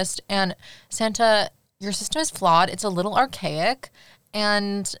naughty list. And Santa, your system is flawed. It's a little archaic.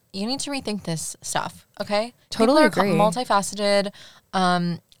 And you need to rethink this stuff, okay? Totally People are agree. Multifaceted,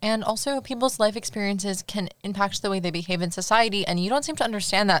 and also people's life experiences can impact the way they behave in society, and you don't seem to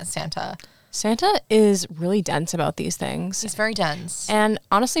understand that, Santa. Santa is really dense about these things. He's very dense. And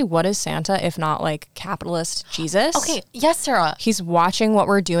honestly, what is Santa if not like capitalist Jesus? Okay, yes, Sarah. He's watching what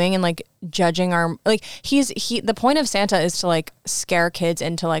we're doing and like judging our like the point of Santa is to like scare kids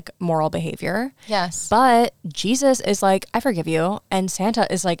into like moral behavior. Yes. But Jesus is like, I forgive you. And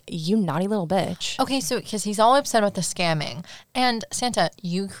Santa is like, you naughty little bitch. Okay, so because he's all upset about the scamming. And Santa,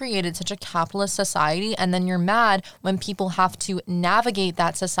 you created such a capitalist society, and then you're mad when people have to navigate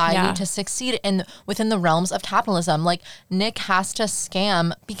that society to succeed within the realms of capitalism. Like Nick has to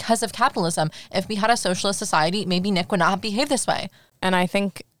scam because of capitalism. If we had a socialist society, maybe Nick would not behave this way. And I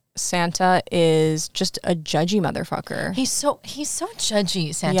think Santa is just a judgy motherfucker. He's so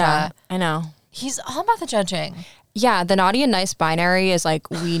judgy, Santa. Yeah, I know. He's all about the judging. Yeah, the naughty and nice binary is like,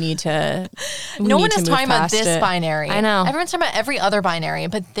 we need to no one is talking about this binary. I know. Everyone's talking about every other binary,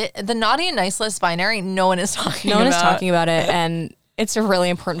 but the naughty and nice list binary, no one is talking about. No one is talking about it, and it's a really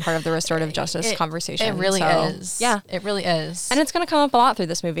important part of the restorative justice conversation. It really is. Yeah. It really is. And it's going to come up a lot through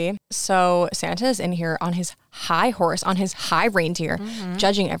this movie. So Santa is in here on his high horse, on his high reindeer,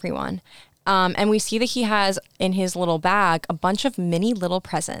 judging everyone. And we see that he has in his little bag a bunch of mini little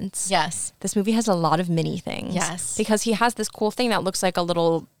presents. Yes. This movie has a lot of mini things. Yes. Because he has this cool thing that looks like a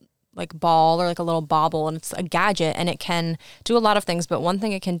little like ball or like a little bauble, and it's a gadget, and it can do a lot of things, but one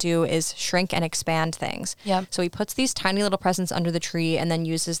thing it can do is shrink and expand things. Yep. So he puts these tiny little presents under the tree and then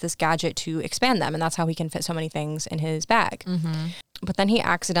uses this gadget to expand them, and that's how he can fit so many things in his bag. But then he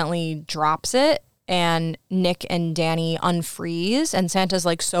accidentally drops it, and Nick and Danny unfreeze, and Santa's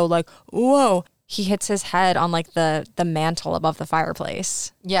like, so like, whoa. He hits his head on like the mantle above the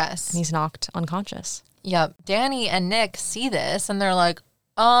fireplace. Yes. And he's knocked unconscious. Yep. Danny and Nick see this and they're like,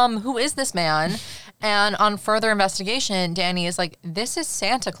 who is this man? And on further investigation, Danny is like, this is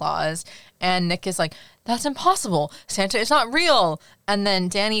Santa Claus. And Nick is like, that's impossible. Santa is not real. And then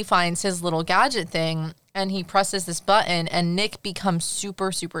Danny finds his little gadget thing and he presses this button and Nick becomes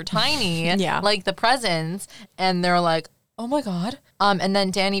super, super tiny. Like the presents. And they're like, oh my God. And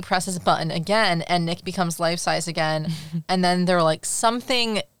then Danny presses a button again and Nick becomes life-size again. And then they're like,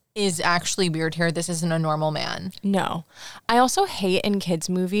 something is actually weird here. This isn't a normal man. No. I also hate in kids'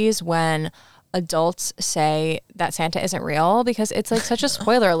 movies when adults say that Santa isn't real because it's like such a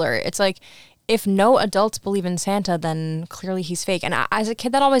spoiler alert. It's like, if no adults believe in Santa, then clearly he's fake. And as a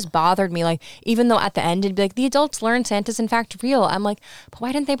kid, that always bothered me. Like, even though at the end it'd be like, the adults learn Santa's in fact real. I'm like, but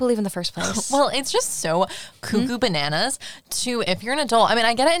why didn't they believe in the first place? Well, it's just so cuckoo bananas to, if you're an adult. I mean,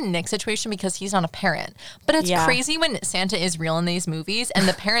 I get it in Nick's situation because he's not a parent. But it's crazy when Santa is real in these movies and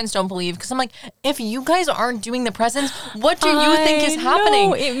the parents don't believe. Because I'm like, if you guys aren't doing the presents, what do you think is happening?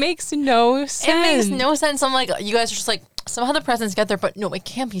 No, it makes no sense. It makes no sense. I'm like, you guys are just like, somehow the presents get there, but no, it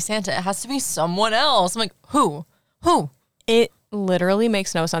can't be Santa. It has to be someone else. I'm like, who? It literally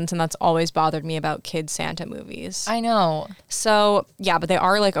makes no sense, and that's always bothered me about kids Santa movies. I know. So, yeah, but they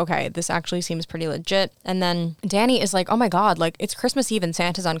are like, okay, this actually seems pretty legit. And then Danny is like, oh my God, like, it's Christmas Eve and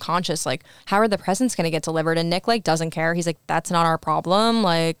Santa's unconscious. Like, how are the presents going to get delivered? And Nick, like, doesn't care. He's like, that's not our problem.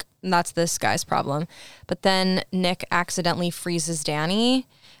 Like, that's this guy's problem. But then Nick accidentally freezes Danny.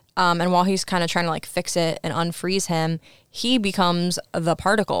 And while he's kind of trying to like fix it and unfreeze him, he becomes the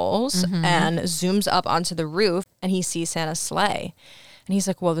particles and zooms up onto the roof and he sees Santa's sleigh. And he's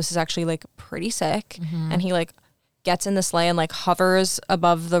like, well, this is actually like pretty sick. And he like gets in the sleigh and like hovers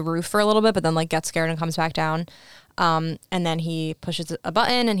above the roof for a little bit, but then like gets scared and comes back down. And then he pushes a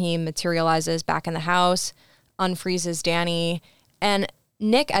button and he materializes back in the house, unfreezes Danny. And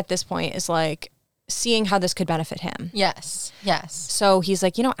Nick at this point is like, seeing how this could benefit him. Yes. So he's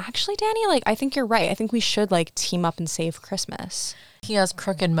like, actually, Danny, like, I think you're right. I think we should like team up and save Christmas. He has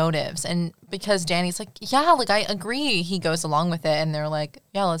crooked motives. And because Danny's like, yeah, like, I agree, he goes along with it. And they're like,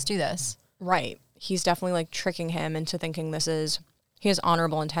 yeah, let's do this. Right. He's definitely like tricking him into thinking he has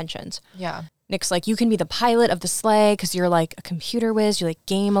honorable intentions. Yeah. Nick's like, you can be the pilot of the sleigh because you're like a computer whiz, you like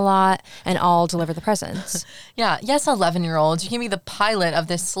game a lot, and I'll deliver the presents. Yeah. Yes, 11-year-olds, you can be the pilot of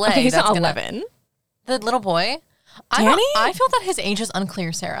this sleigh. Okay, he's not 11. The little boy? Danny? I feel that his age is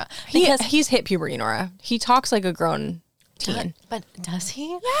unclear, Sarah. Because he's hit puberty, Nora. He talks like a grown teen. But does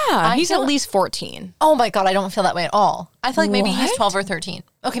he? Yeah, he's at least 14. Oh my God, I don't feel that way at all. I feel like maybe he's 12 or 13.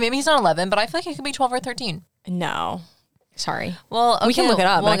 Okay, maybe he's not 11, but I feel like he could be 12 or 13. No. Sorry. Well, okay, we can look it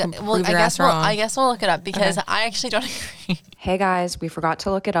up. I can prove your ass wrong. I guess we'll look it up because I actually don't agree. Hey guys, we forgot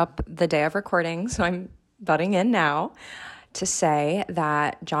to look it up the day of recording, so I'm butting in now to say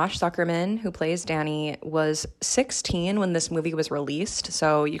that Josh Zuckerman, who plays Danny, was 16 when this movie was released.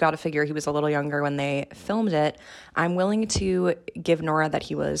 So you got to figure he was a little younger when they filmed it. I'm willing to give Nora that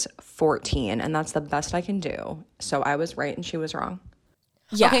he was 14, and that's the best I can do. So I was right and she was wrong.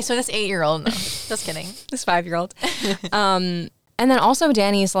 Yeah. Okay, so this 8-year-old, no, just kidding. This 5-year-old. And then also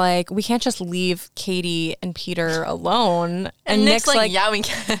Danny's like, we can't just leave Katie and Peter alone. And Nick's like, yeah, we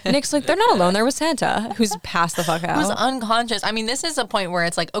can. Nick's like, they're not alone. They're with Santa, who's passed the fuck out. Who's unconscious. I mean, this is a point where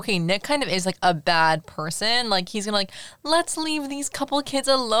it's like, okay, Nick kind of is like a bad person. Like, he's going to like, let's leave these couple kids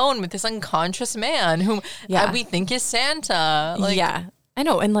alone with this unconscious man who we think is Santa. Like, yeah. I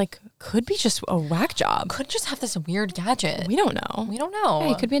know, and like, could be just a whack job. Could just have this weird gadget. We don't know. Yeah,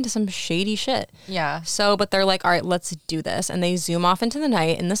 he could be into some shady shit. Yeah. So, but they're like, all right, let's do this. And they zoom off into the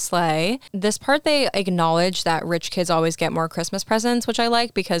night in the sleigh. This part, they acknowledge that rich kids always get more Christmas presents, which I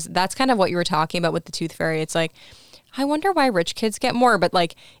like because that's kind of what you were talking about with the Tooth Fairy. It's like, I wonder why rich kids get more. But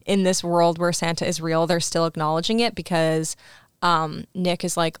like in this world where Santa is real, they're still acknowledging it because Nick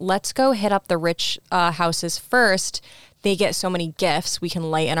is like, let's go hit up the rich houses first. They get so many gifts, we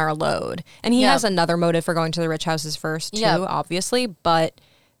can lighten our load. And he has another motive for going to the rich houses first too, obviously. But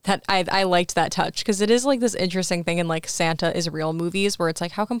that I liked that touch because it is like this interesting thing in like Santa is real movies where it's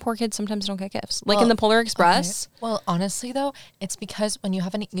like, how come poor kids sometimes don't get gifts? Like in the Polar Express. Okay. Well, honestly though, it's because when you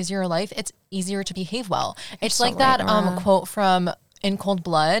have an easier life, it's easier to behave well. It's so like that quote from In Cold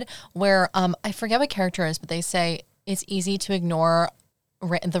Blood where I forget what character it is, but they say it's easy to ignore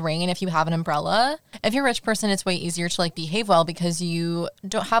the rain if you have an umbrella. If you're a rich person, it's way easier to like behave well because you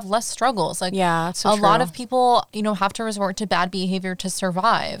don't have less struggles. Like so a lot of people, have to resort to bad behavior to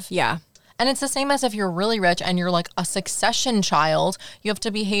survive. Yeah. And it's the same as if you're really rich and you're like a succession child, you have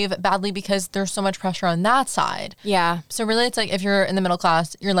to behave badly because there's so much pressure on that side. Yeah. So really it's like if you're in the middle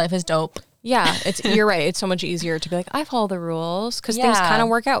class, your life is dope. Yeah, you're right. It's so much easier to be like, I follow the rules because things kind of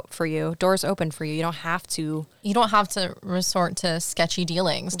work out for you. Doors open for you. You don't have to resort to sketchy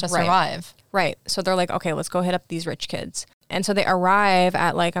dealings to survive. Right. So they're like, okay, let's go hit up these rich kids. And so they arrive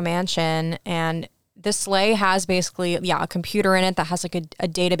at like a mansion and this sleigh has basically, a computer in it that has like a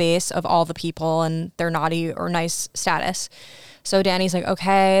database of all the people and their naughty or nice status. So Danny's like,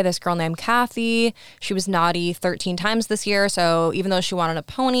 okay, this girl named Kathy, she was naughty 13 times this year. So even though she wanted a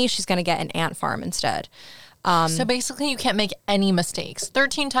pony, she's going to get an ant farm instead. So basically, you can't make any mistakes.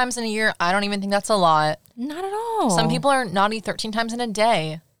 13 times in a year, I don't even think that's a lot. Not at all. Some people are naughty 13 times in a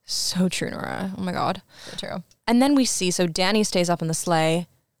day. So true, Nora. Oh my God. So true. And then we see, so Danny stays up in the sleigh.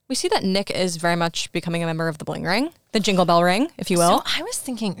 We see that Nick is very much becoming a member of the bling ring, the jingle bell ring, if you will. So I was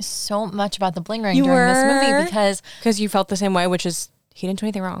thinking so much about the bling ring during this movie because you felt the same way, which is he didn't do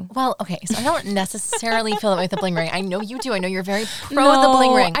anything wrong. Well, okay, so I don't necessarily feel that way with the bling ring. I know you do. I know you're very pro the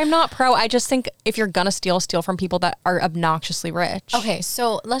bling ring. I'm not pro. I just think if you're gonna steal from people that are obnoxiously rich. Okay,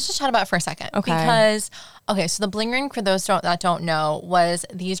 so let's just chat about it for a second. Okay. Because, so the bling ring, for those that don't know, was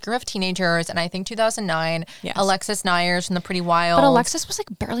these group of teenagers, and I think 2009, Yes. Alexis Nyers from the Pretty Wild. But Alexis was like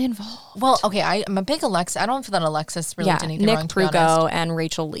barely involved. Well, okay, I'm a big Alexis. I don't feel that Alexis really did anything Nick wrong, to be honest. Prugo and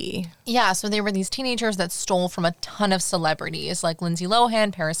Rachel Lee. Yeah, so they were these teenagers that stole from a ton of celebrities like Lindsay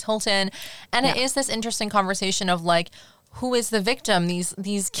Lohan, Paris Hilton, and it is this interesting conversation of like, who is the victim?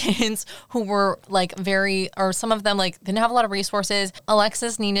 These kids who were like or some of them like didn't have a lot of resources.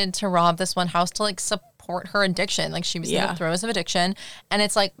 Alexis needed to rob this one house to like support her addiction. Like she was in the throes of addiction. And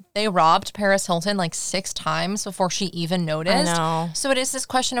it's like they robbed Paris Hilton like 6 times before she even noticed. I know. So it is this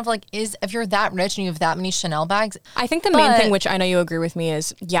question of like, if you're that rich and you have that many Chanel bags. I think the main thing, which I know you agree with me,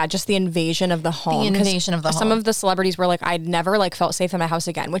 is just the invasion of the home. The invasion of the home. Some of the celebrities were like, I'd never like felt safe in my house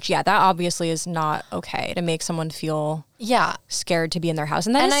again, which that obviously is not okay to make someone feel scared to be in their house.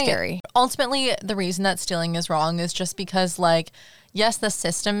 And that is scary. Ultimately, the reason that stealing is wrong is just because like, yes, the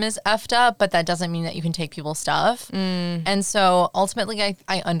system is effed up, but that doesn't mean that you can take people's stuff. And so ultimately,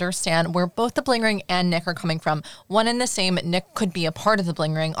 I understand where both the bling ring and Nick are coming from. One and the same, Nick could be a part of the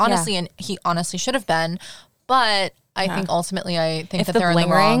bling ring, honestly, and he honestly should have been. But I think ultimately, if that they're in the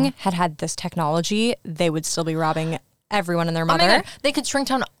wrong. If the bling ring had this technology, they would still be robbing everyone and their mother. Oh my God. They could shrink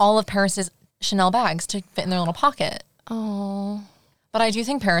down all of Paris's Chanel bags to fit in their little pocket. Oh. But I do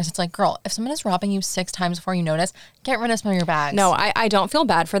think, Paris, it's like, girl, if someone is robbing you 6 times before you notice, get rid of some of your bags. No, I don't feel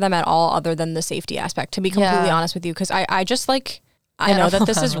bad for them at all other than the safety aspect, to be completely honest with you. Because I just like, I know that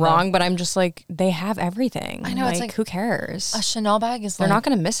this is wrong, but I'm just like, they have everything. I know. Like, it's like, who cares? A Chanel bag is They're not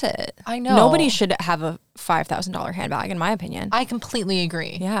going to miss it. I know. Nobody should have a $5,000 handbag, in my opinion. I completely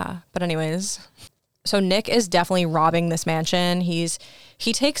agree. Yeah. But anyways, so Nick is definitely robbing this mansion.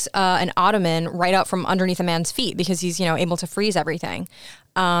 He takes an ottoman right out from underneath a man's feet because he's, able to freeze everything.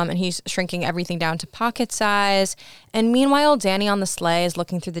 And he's shrinking everything down to pocket size. And meanwhile, Danny on the sleigh is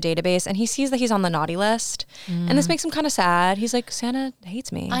looking through the database and he sees that he's on the naughty list. And this makes him kind of sad. He's like, Santa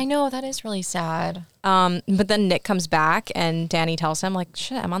hates me. I know, that is really sad. But then Nick comes back and Danny tells him like,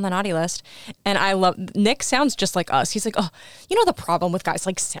 shit, I'm on the naughty list. And I love, Nick sounds just like us. He's like, oh, the problem with guys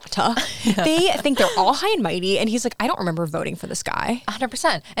like Santa, they think they're all high and mighty. And he's like, I don't remember voting for this guy.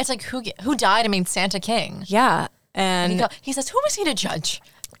 100%. It's like, who died? I mean, Santa King. Yeah. And he says, who was he to judge?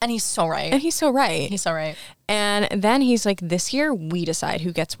 And he's so right. And he's so right. He's so right. And then he's like, this year we decide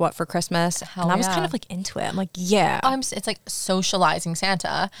who gets what for Christmas. And I was kind of like into it. I'm like, yeah. It's like socializing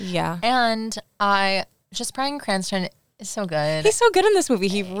Santa. Yeah. And Bryan Cranston is so good. He's so good in this movie.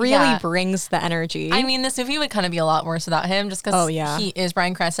 He really brings the energy. I mean, this movie would kind of be a lot worse without him just because he is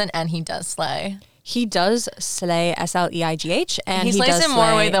Bryan Cranston and he does slay. He does slay, SLEIGH. And he slays in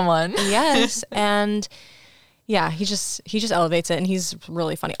more way than one. Yes. And yeah, he just elevates it and he's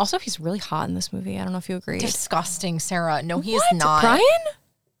really funny. Also, he's really hot in this movie. I don't know if you agree. Disgusting, Sarah. No, he is not.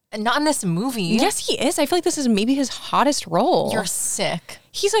 Brian? Not in this movie. Yes, he is. I feel like this is maybe his hottest role. You're sick.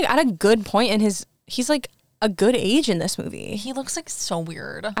 He's like at a good point in he's like a good age in this movie. He looks like so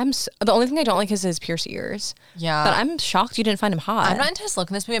weird. The only thing I don't like is his pierced ears. Yeah. But I'm shocked you didn't find him hot. I'm not into his look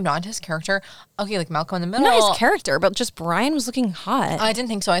in this movie. I'm not into his character. Okay, like Malcolm in the Middle. Not his character, but just Brian was looking hot. I didn't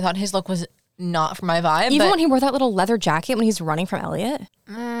think so. I thought his look was not for my vibe. Even when he wore that little leather jacket when he's running from Elliot?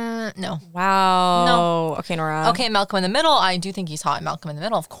 No. Wow. No. Okay, Nora. Okay, Malcolm in the Middle. I do think he's hot in Malcolm in the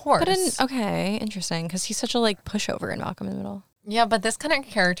Middle, of course. But okay, interesting. Because he's such a pushover in Malcolm in the Middle. Yeah, but this kind of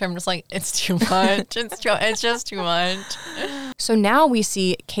character, I'm just like, it's too much. It's just too much. So now we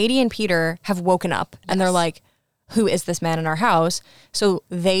see Katie and Peter have woken up and they're like, who is this man in our house? So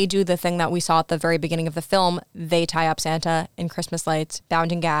they do the thing that we saw at the very beginning of the film. They tie up Santa in Christmas lights,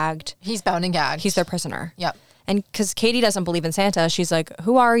 bound and gagged. He's bound and gagged. He's their prisoner. Yep. And because Katie doesn't believe in Santa, she's like,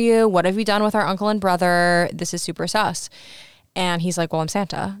 who are you? What have you done with our uncle and brother? This is super sus. And he's like, well, I'm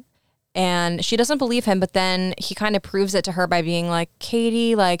Santa. And she doesn't believe him, but then he kind of proves it to her by being like,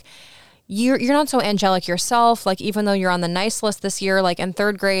 Katie, like, you're not so angelic yourself. Like, even though you're on the nice list this year, like in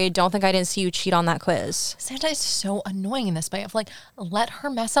 3rd grade, don't think I didn't see you cheat on that quiz. Santa is so annoying in this way of like, let her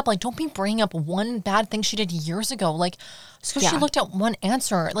mess up. Like, don't be bringing up one bad thing she did years ago. Like, so she looked at one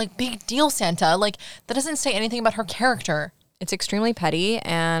answer. Like, big deal, Santa. Like, that doesn't say anything about her character. It's extremely petty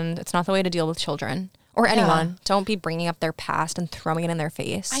and it's not the way to deal with children. or anyone. Don't be bringing up their past and throwing it in their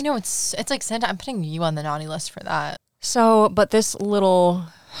face. I know, it's like Santa, I'm putting you on the naughty list for that. So, but this little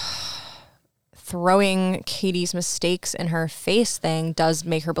throwing Katie's mistakes in her face thing does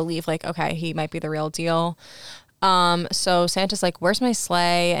make her believe like, okay, he might be the real deal. So Santa's like, where's my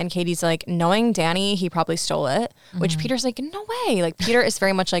sleigh? And Katie's like, knowing Danny, he probably stole it, which Peter's like, no way. Like Peter is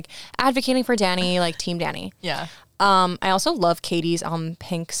very much like advocating for Danny, like team Danny. Yeah. I also love Katie's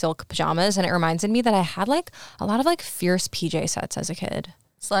pink silk pajamas, and it reminded me that I had like a lot of like fierce PJ sets as a kid.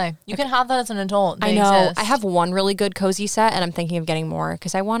 Slay. You can have that as an adult. I know. I have one really good cozy set, and I'm thinking of getting more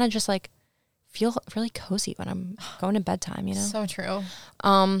because I want to just like feel really cozy when I'm going to bedtime, you know? So true.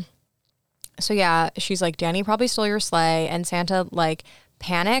 So yeah, she's like, Danny probably stole your sleigh, and Santa like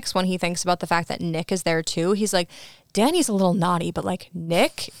panics when he thinks about the fact that Nick is there too. He's like, Danny's a little naughty, but like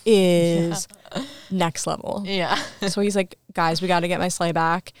Nick is next level. Yeah. So he's like, guys, we got to get my sleigh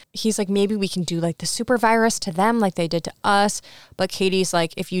back. He's like, maybe we can do like the super virus to them like they did to us. But Katie's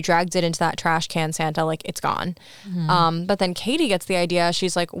like, if you dragged it into that trash can, Santa, like it's gone. But then Katie gets the idea.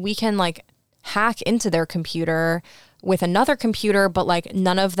 She's like, we can like hack into their computer with another computer, but like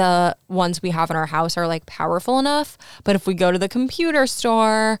none of the ones we have in our house are like powerful enough. But if we go to the computer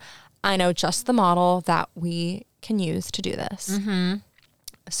store, I know just the model that we can use to do this.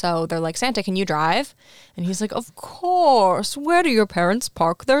 So they're like, Santa, can you drive? And he's like, of course. Where do your parents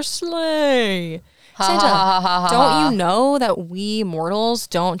park their sleigh? Santa, don't you know that we mortals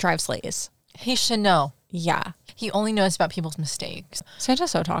don't drive sleighs? He should know. Yeah. He only knows about people's mistakes.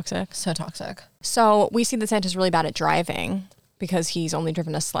 Santa's so toxic. So toxic. So we see that Santa's really bad at driving because he's only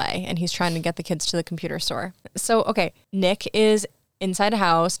driven a sleigh and he's trying to get the kids to the computer store. So, okay, Nick is inside a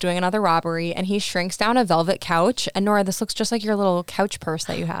house doing another robbery and he shrinks down a velvet couch. And Nora, this looks just like your little couch purse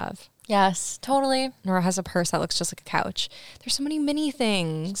that you have. Yes, totally. Nora has a purse that looks just like a couch. There's so many mini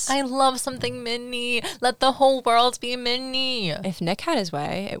things. I love something mini. Let the whole world be mini. If Nick had his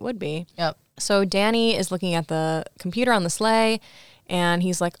way, it would be. Yep. So Danny is looking at the computer on the sleigh and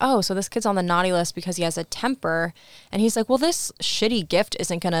he's like, oh, so this kid's on the naughty list because he has a temper. And he's like, well, this shitty gift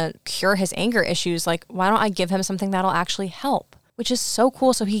isn't going to cure his anger issues. Like, why don't I give him something that'll actually help? Which is so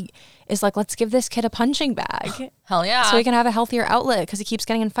cool. So he is like, let's give this kid a punching bag. Hell yeah. So he can have a healthier outlet because he keeps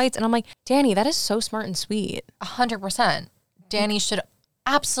getting in fights. And I'm like, Danny, that is so smart and sweet. 100%. Danny should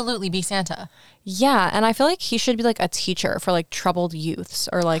absolutely be Santa. Yeah, and I feel like he should be like a teacher for like troubled youths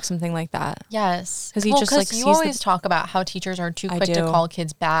or like something like that. Yes. Because he just like you always talk about how teachers are too quick to call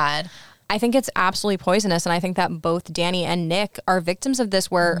kids bad. I think it's absolutely poisonous. And I think that both Danny and Nick are victims of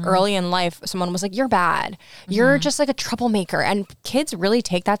this where early in life, someone was like, you're bad. You're just like a troublemaker. And kids really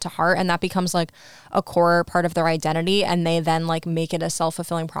take that to heart. And that becomes like a core part of their identity. And they then like make it a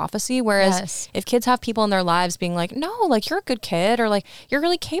self-fulfilling prophecy. Whereas if kids have people in their lives being like, no, like you're a good kid or like you're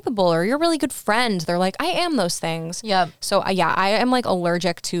really capable or you're a really good friend. They're like, I am those things. Yep. So yeah, I am like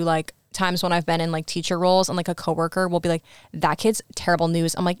allergic to like times when I've been in like teacher roles and like a coworker will be like, that kid's terrible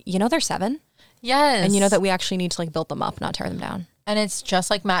news. I'm like, you know, they're 7. Yes. And you know that we actually need to like build them up, not tear them down. And it's just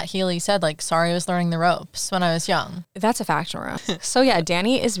like Matt Healy said, like, sorry I was learning the ropes when I was young. That's a fact, Nora. So yeah,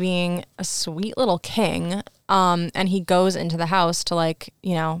 Danny is being a sweet little king. And he goes into the house to like,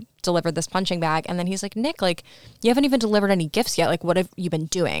 you know, deliver this punching bag. And then he's like, Nick, like, you haven't even delivered any gifts yet. Like, what have you been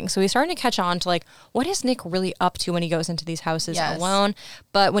doing? So he's starting to catch on to like, what is Nick really up to when he goes into these houses alone?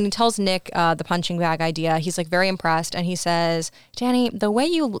 But when he tells Nick the punching bag idea, he's like very impressed. And he says, Danny, the way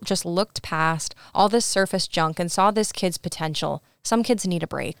you just looked past all this surface junk and saw this kid's potential, some kids need a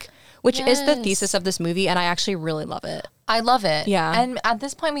break, which is the thesis of this movie. And I actually really love it. I love it. Yeah. And at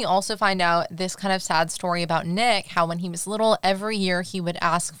this point, we also find out this kind of sad story about Nick, how when he was little, every year he would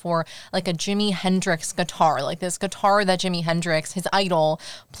ask for like a Jimi Hendrix guitar, like this guitar that Jimi Hendrix, his idol,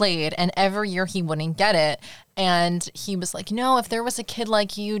 played. And every year he wouldn't get it. And he was like, no, if there was a kid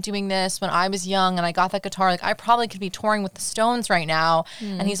like you doing this when I was young and I got that guitar, like I probably could be touring with the Stones right now.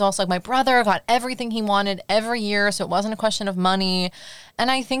 And he's also like, my brother got everything he wanted every year. So it wasn't a question of money.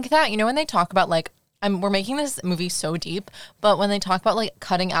 And I think that, you know, when they talk about like, we're making this movie so deep, but when they talk about like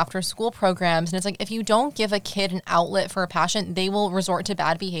cutting after school programs, and it's like, if you don't give a kid an outlet for a passion, they will resort to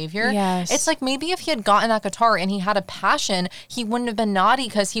bad behavior. Yes. It's like maybe if he had gotten that guitar and he had a passion, he wouldn't have been naughty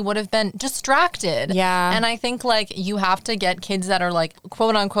because he would have been distracted. Yeah. And I think like you have to get kids that are like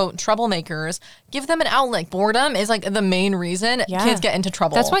quote unquote troublemakers, give them an outlet. Boredom is like the main reason kids get into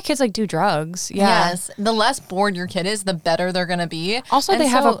trouble. That's why kids like do drugs. Yeah. Yes. The less bored your kid is, the better they're going to be. Also, and they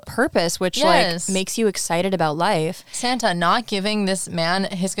have a purpose, which like makes makes you excited about life. Santa not giving this man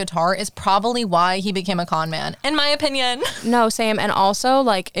his guitar is probably why he became a con man, in my opinion. No, same. And also,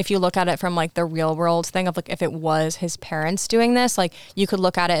 like, if you look at it from, like, the real world thing of, like, if it was his parents doing this, like, you could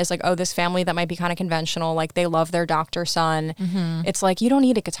look at it as, like, oh, this family that might be kind of conventional, like, they love their doctor son. It's like, you don't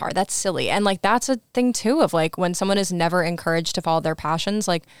need a guitar. That's silly. And, like, that's a thing, too, of, like, when someone is never encouraged to follow their passions,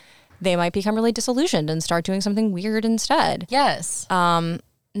 like, they might become really disillusioned and start doing something weird instead. Yes.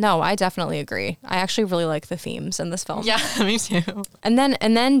 No, I definitely agree. I actually really like the themes in this film. Yeah, me too. And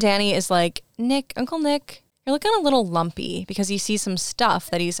then Danny is like, Nick, Uncle Nick, you're looking a little lumpy, because he sees some stuff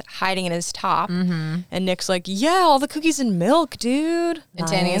that he's hiding in his top. And Nick's like, yeah, all the cookies and milk, dude. And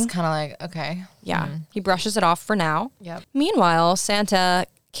Danny is kind of like, okay. Yeah. He brushes it off for now. Yep. Meanwhile, Santa,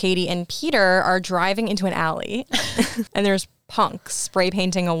 Katie, and Peter are driving into an alley. And there's punks spray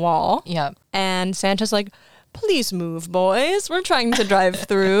painting a wall. Yep. And Santa's like, please move, boys. We're trying to drive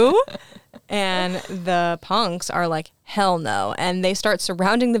through. And the punks are like, hell no. And they start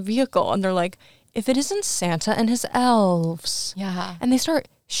surrounding the vehicle. And they're like, if it isn't Santa and his elves. Yeah. And they start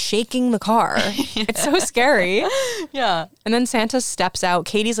shaking the car. It's so scary. Yeah. And then Santa steps out.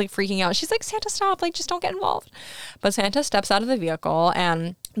 Katie's like freaking out. She's like, Santa, stop. Like, just don't get involved. But Santa steps out of the vehicle.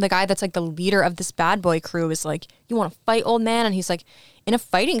 And the guy that's like the leader of this bad boy crew is like, you want to fight, old man? And he's like, in a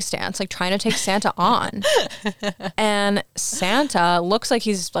fighting stance, like trying to take Santa on. And Santa looks like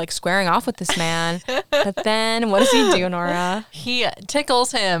he's like squaring off with this man. But then what does he do, Nora? He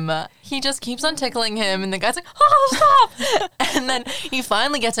tickles him. He just keeps on tickling him. And the guy's like, oh, stop. And then he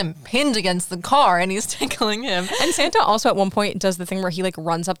finally gets him pinned against the car and he's tickling him. And Santa also at one point does the thing where he like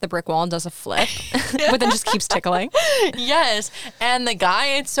runs up the brick wall and does a flip, but then just keeps tickling. Yes. And the guy,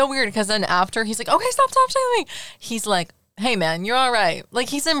 it's so weird because then after he's like, okay, stop tickling. He's like, hey man, you're all right. Like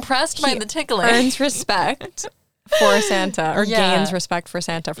he's impressed by the tickling. Earns respect for Santa, or gains respect for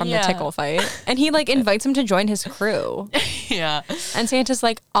Santa from the tickle fight. And he like invites him to join his crew. Yeah. And Santa's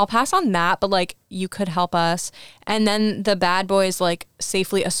like, I'll pass on that, but like you could help us. And then the bad boys like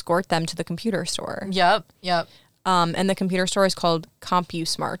safely escort them to the computer store. Yep. And the computer store is called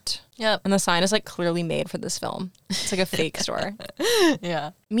CompuSmart. Yep. And the sign is like clearly made for this film. It's like a fake store.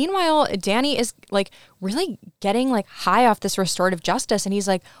 Yeah. Meanwhile, Danny is like really getting like high off this restorative justice. And he's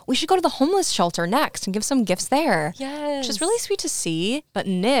like, we should go to the homeless shelter next and give some gifts there. Yes. Which is really sweet to see. But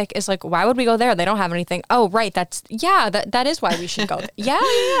Nick is like, why would we go there? They don't have anything. Oh, right. That is why we should go there.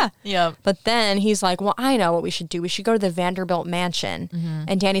 Yeah. Yep. But then he's like, well, I know what we should do. We should go to the Vanderbilt mansion.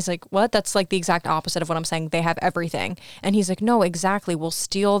 And Danny's like, what? That's like the exact opposite of what I'm saying. They have everything. And he's like, no, exactly. We'll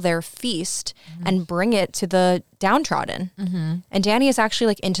steal their feast and bring it to the downtrodden. And Danny is actually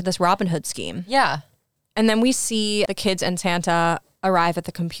like into this Robin Hood scheme. Yeah. And then we see the kids and Santa arrive at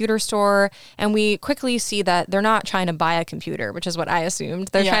the computer store, and we quickly see that they're not trying to buy a computer, which is what I assumed.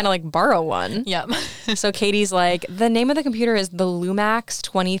 They're trying to like borrow one. Yep. So Katie's like, the name of the computer is the Lumax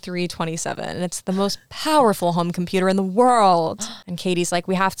 2327, and it's the most powerful home computer in the world. And Katie's like,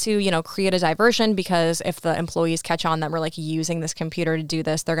 we have to, create a diversion, because if the employees catch on that we're like using this computer to do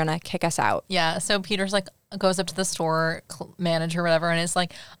this, they're going to kick us out. Yeah. So Peter's like, goes up to the store manager or whatever and is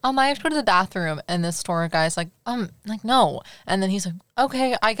like, I have to go to the bathroom. And the store guy's like, no. And then he's like,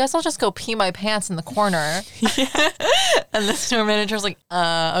 okay, I guess I'll just go pee my pants in the corner. And the store manager's like,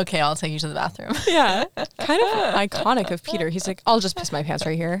 okay, I'll take you to the bathroom. Yeah. Kind of iconic of Peter. He's like, I'll just piss my pants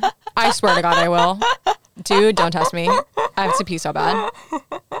right here. I swear to God I will. Dude, don't test me. I have to pee so bad.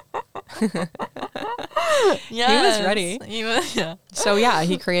 Yeah, he was ready. Yeah. So yeah,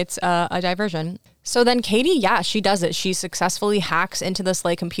 he creates a diversion. So then Katie, she does it. She successfully hacks into the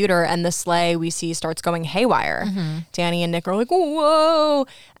sleigh computer, and the sleigh we see starts going haywire. Danny and Nick are like, whoa.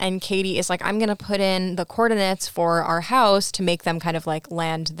 And Katie is like, I'm going to put in the coordinates for our house to make them kind of like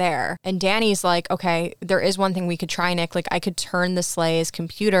land there. And Danny's like, okay, there is one thing we could try, Nick. Like I could turn the sleigh's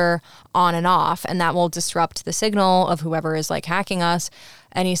computer on and off, and that will disrupt the signal of whoever is like hacking us.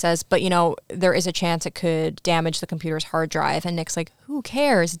 And he says, but there is a chance it could damage the computer's hard drive. And Nick's like, who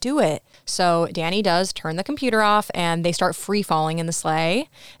cares? Do it. So Danny does turn the computer off, and they start free falling in the sleigh.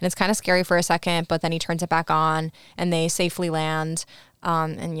 And it's kind of scary for a second, but then he turns it back on and they safely land.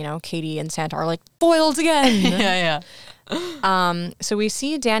 And Katie and Santa are like foiled again. Yeah. So we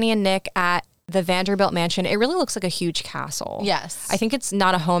see Danny and Nick at the Vanderbilt mansion. It really looks like a huge castle. Yes. I think it's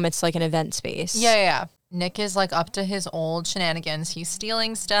not a home. It's like an event space. Yeah. Nick is like up to his old shenanigans. He's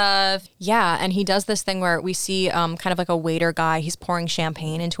stealing stuff. Yeah, and he does this thing where we see kind of like a waiter guy. He's pouring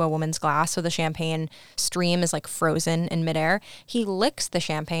champagne into a woman's glass, so the champagne stream is like frozen in midair. He licks the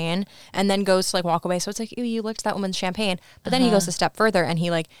champagne and then goes to like walk away. So it's like, ew, you licked that woman's champagne. But then he goes a step further and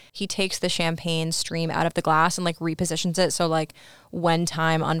he takes the champagne stream out of the glass and like repositions it. So like when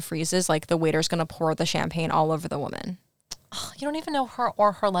time unfreezes, like the waiter's gonna pour the champagne all over the woman. You don't even know her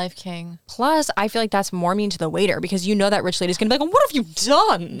or her life, King. Plus, I feel like that's more mean to the waiter because you know that rich lady's gonna be like, what have you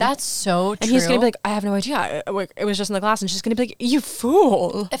done? That's so true. And he's gonna be like, I have no idea. It was just in the glass. And she's gonna be like, you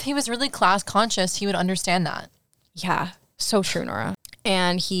fool. If he was really class conscious, he would understand that. Yeah, so true, Nora.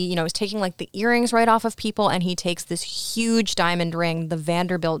 And he, you know, is taking like the earrings right off of people, and he takes this huge diamond ring, the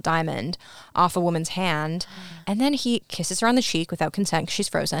Vanderbilt diamond, off a woman's hand. And then he kisses her on the cheek without consent because she's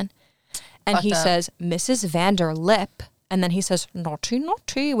frozen. And he says, Mrs. Vanderlip. And then he says, naughty,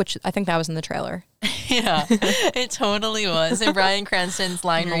 naughty, which I think that was in the trailer. Yeah, it totally was. And Bryan Cranston's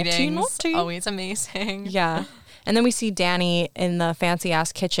line readings, naughty. always amazing. Yeah. And then we see Danny in the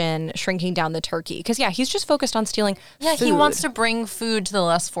fancy-ass kitchen shrinking down the turkey. Because, yeah, he's just focused on stealing food. He wants to bring food to the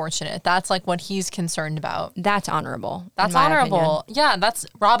less fortunate. That's, like, what he's concerned about. That's honorable. That's honorable. Yeah, that's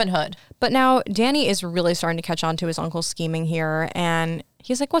Robin Hood. But now Danny is really starting to catch on to his uncle's scheming here. And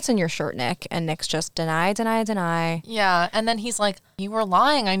he's like, what's in your shirt, Nick? And Nick's just deny, deny, deny. Yeah. And then he's like, you were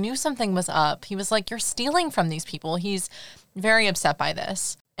lying. I knew something was up. He was like, you're stealing from these people. He's very upset by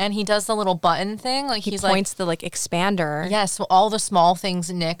this. And he does the little button thing. Like he points the like expander. Yes, so all the small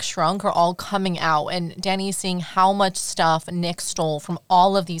things Nick shrunk are all coming out. And Danny's seeing how much stuff Nick stole from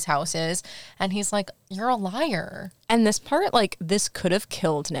all of these houses. And he's like, you're a liar. And this part, like, this could have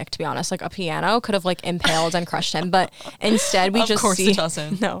killed Nick, to be honest. Like, a piano could have, like, impaled and crushed him. But instead, we just see... Of course it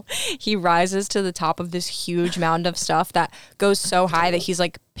doesn't. No. He rises to the top of this huge mound of stuff that goes so high that he's,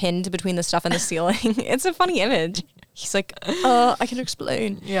 like, pinned between the stuff and the ceiling. It's a funny image. He's like, I can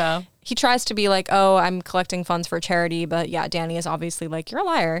explain. Yeah. He tries to be like, oh, I'm collecting funds for charity. But, yeah, Danny is obviously like, you're a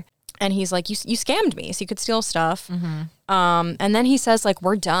liar. And he's like, you scammed me, so you could steal stuff. Mm-hmm. And then he says, like,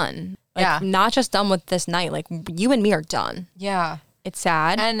 we're done. Like, yeah. Not just done with this night. Like, you and me are done. Yeah. It's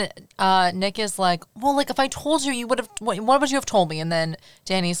sad. And Nick is like, well, like, if I told you, you would have, what would you have told me? And then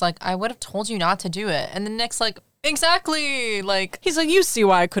Danny's like, I would have told you not to do it. And then Nick's like, exactly. Like, he's like, you see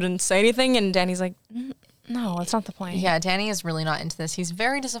why I couldn't say anything? And Danny's like, no, that's not the point. Yeah, Danny is really not into this. He's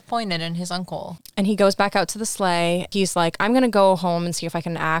very disappointed in his uncle. And he goes back out to the sleigh. He's like, I'm going to go home and see if I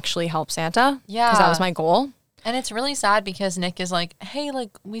can actually help Santa. Yeah. Because that was my goal. And it's really sad because Nick is like, hey,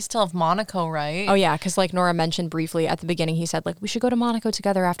 like, we still have Monaco, right? Oh, yeah, because like Nora mentioned briefly at the beginning, he said, like, we should go to Monaco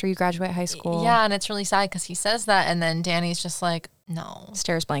together after you graduate high school. Yeah, and it's really sad because he says that, and then Danny's just like, no.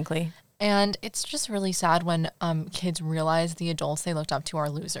 Stares blankly. And it's just really sad when kids realize the adults they looked up to are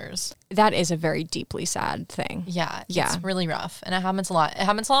losers. That is a very deeply sad thing. Yeah. It's really rough. And it happens a lot. It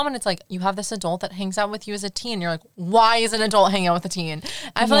happens a lot when it's like you have this adult that hangs out with you as a teen. You're like, why is an adult hanging out with a teen?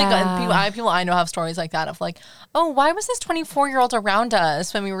 I feel like people I know have stories like that of like, oh, why was this 24-year-old around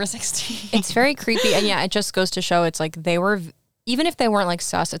us when we were 16? It's very creepy. And yeah, it just goes to show it's like they were... Even if they weren't like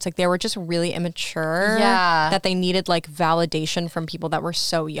sus, it's like they were just really immature. Yeah. That they needed like validation from people that were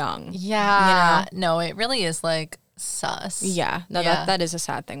so young. Yeah. You know? No, it really is like sus. Yeah. No, that is a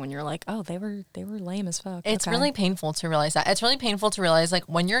sad thing when you're like, oh, they were lame as fuck. It's really painful to realize that. It's really painful to realize like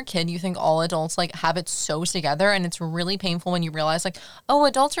when you're a kid, you think all adults like have it so together, and it's really painful when you realize like, oh,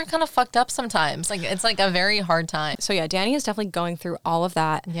 adults are kind of fucked up sometimes. Like it's like a very hard time. So yeah, Danny is definitely going through all of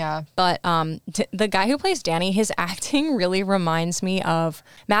that. Yeah. But the guy who plays Danny, his acting really reminds me of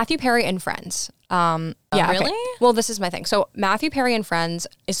Matthew Perry in Friends. Yeah, really? Okay. Well, this is my thing. So Matthew Perry in Friends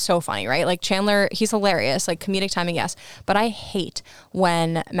is so funny, right? Like Chandler, he's hilarious, like comedic timing, yes. But I hate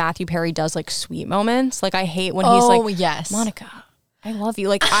when Matthew Perry does like sweet moments. Like I hate when he's like, yes, Monica, I love you.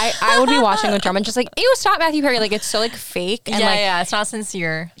 Like I would be watching with Drummond just like, ew, stop Matthew Perry. Like it's so like fake and it's not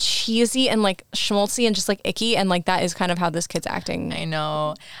sincere. Cheesy and like schmaltzy and just like icky. And like that is kind of how this kid's acting I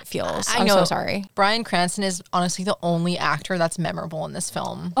know feels. I'm so sorry. Bryan Cranston is honestly the only actor that's memorable in this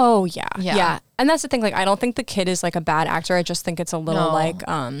film. Oh yeah. And that's the thing, like I don't think the kid is like a bad actor. I just think it's a little like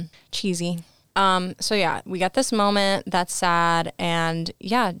cheesy. So yeah, we got this moment that's sad, and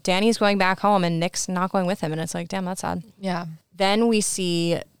yeah, Danny's going back home and Nick's not going with him, and it's like, damn, that's sad. Yeah. Then we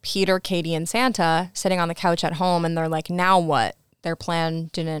see Peter, Katie, and Santa sitting on the couch at home, and they're like, now what? Their plan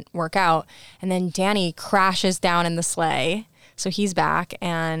didn't work out. And then Danny crashes down in the sleigh. So he's back,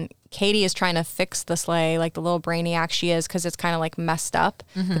 and Katie is trying to fix the sleigh, like the little brainiac she is, because it's kind of like messed up.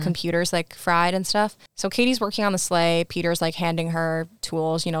 Mm-hmm. The computer's like fried and stuff. So Katie's working on the sleigh. Peter's like handing her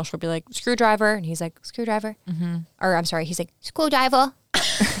tools. You know, she'll be like, screwdriver. And he's like, screwdriver. Mm-hmm. Or I'm sorry, he's like, screwdriver.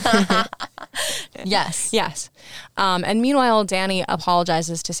 Yes. Yes. And meanwhile, Danny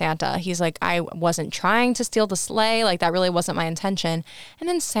apologizes to Santa. He's like, I wasn't trying to steal the sleigh. Like, that really wasn't my intention. And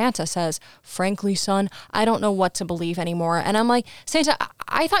then Santa says, frankly, son, I don't know what to believe anymore. And I'm like, Santa,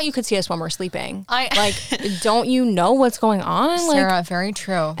 I thought you could see us when we're sleeping. Like, don't you know what's going on? Sarah, like, very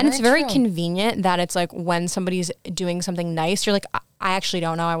true. And it's very convenient that it's like when somebody's doing something nice, you're like, I actually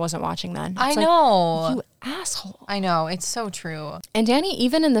don't know. I wasn't watching then. I know. You asshole. I know. It's so true. And Danny,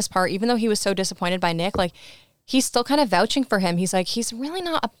 even in this part, even though he was so disappointed by Nick, like, he's still kind of vouching for him. He's like, he's really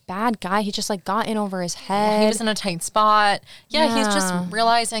not a bad guy. He just like got in over his head. He was in a tight spot. Yeah, he's just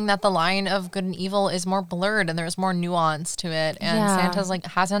realizing that the line of good and evil is more blurred and there's more nuance to it. And Santa's like,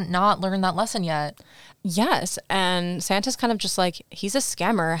 hasn't not learned that lesson yet. Yes. And Santa's kind of just like, he's a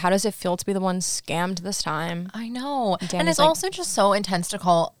scammer. How does it feel to be the one scammed this time? I know. Danny's and it's like, also just so intense to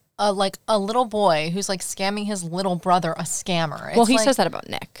call a little boy who's like scamming his little brother a scammer. It's well, he like, says that about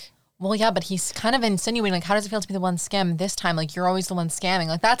Nick. Well, yeah, but he's kind of insinuating, like, how does it feel to be the one scammed this time? Like, you're always the one scamming.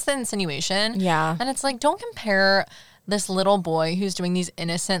 Like, that's the insinuation. Yeah. And it's like, don't compare this little boy who's doing these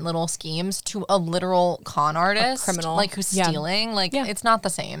innocent little schemes to a literal con artist. A criminal. Like, who's stealing. Like, it's not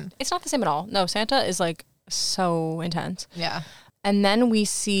the same. It's not the same at all. No, Santa is like so intense. Yeah. And then we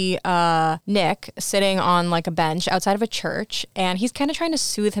see Nick sitting on like a bench outside of a church, and he's kind of trying to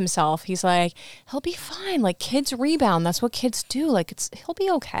soothe himself. He's like, he'll be fine. Like, kids rebound. That's what kids do. Like, he'll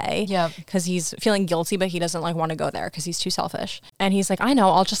be okay. Yeah. Because he's feeling guilty, but he doesn't like want to go there because he's too selfish. And he's like, I know.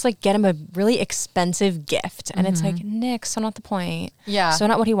 I'll just like get him a really expensive gift. And it's like, Nick, so not the point. Yeah. So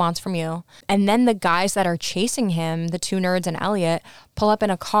not what he wants from you. And then the guys that are chasing him, the two nerds and Elliot, pull up in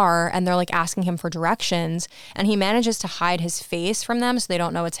a car and they're like asking him for directions. And he manages to hide his face from them so they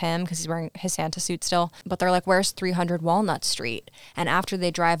don't know it's him because he's wearing his Santa suit still. But they're like, where's 300 Walnut Street? And after they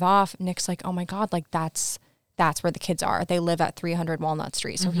drive off, Nick's like, oh my God, like that's where the kids are. They live at 300 Walnut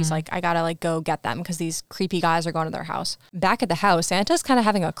Street. So he's like, I gotta like go get them because these creepy guys are going to their house. Back at the house, Santa's kind of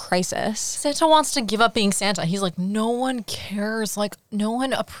having a crisis. Santa wants to give up being Santa. He's like, no one cares. Like, no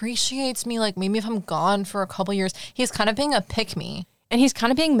one appreciates me. Like, maybe if I'm gone for a couple years. He's kind of being a pick-me. And he's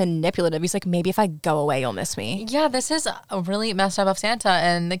kind of being manipulative. He's like, maybe if I go away, you'll miss me. Yeah, this is a really messed up of Santa.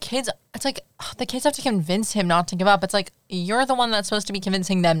 And the kids, it's like, the kids have to convince him not to give up. It's like, you're the one that's supposed to be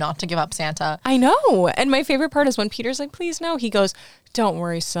convincing them not to give up, Santa. I know. And my favorite part is when Peter's like, please no. He goes, don't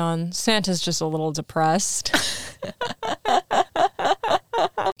worry, son. Santa's just a little depressed.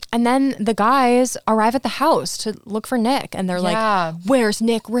 And then the guys arrive at the house to look for Nick. And they're like, where's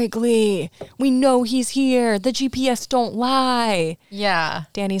Nick Wrigley? We know he's here. The GPS don't lie. Yeah.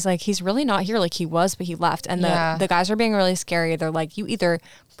 Danny's like, he's really not here like he was, but he left. And the guys are being really scary. They're like, you either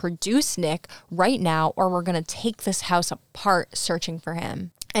produce Nick right now or we're going to take this house apart searching for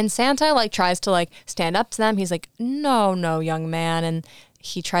him. And Santa like tries to like stand up to them. He's like, no, young man. And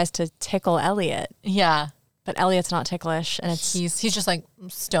he tries to tickle Elliot. Yeah. But Elliot's not ticklish, and he's just like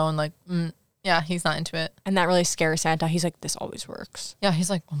stone, like yeah, he's not into it, and that really scares Santa. He's like, "This always works." Yeah,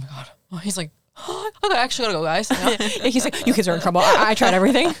 he's like, "Oh my God!" Oh, he's like, "Oh, I actually gotta go, guys." Yeah. He's like, "You kids are in trouble. I tried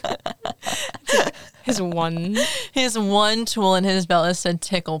everything." His one tool in his belt is to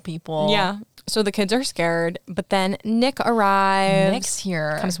tickle people. Yeah. So the kids are scared, but then Nick arrives. Nick's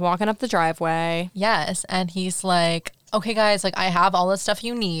here, comes walking up the driveway. Yes, and he's like, okay, guys, like, I have all the stuff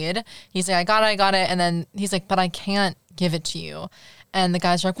you need. He's like, I got it. And then he's like, but I can't give it to you. And the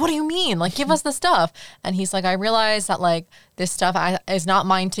guys are like, what do you mean? Like, give us the stuff. And he's like, I realize that, like, this stuff is not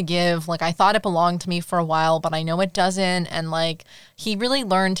mine to give. Like, I thought it belonged to me for a while, but I know it doesn't. And, like, he really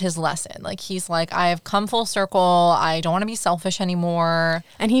learned his lesson. Like, he's like, I have come full circle. I don't want to be selfish anymore.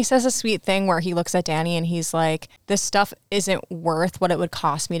 And he says a sweet thing where he looks at Danny and he's like, this stuff isn't worth what it would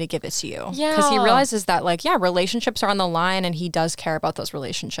cost me to give it to you. Yeah. Because he realizes that, like, yeah, relationships are on the line and he does care about those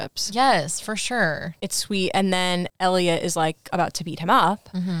relationships. Yes, for sure. It's sweet. And then Elliot is, like, about to beat him up.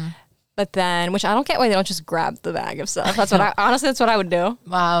 Mm-hmm. But then, which I don't get why they don't just grab the bag of stuff. That's what honestly, that's what I would do.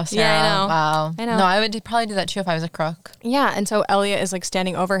 Wow, Sarah. Yeah, I know. Wow. I know. No, I would probably do that too if I was a crook. Yeah, and so Elliot is like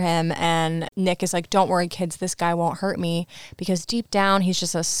standing over him and Nick is like, don't worry, kids, this guy won't hurt me. Because deep down, he's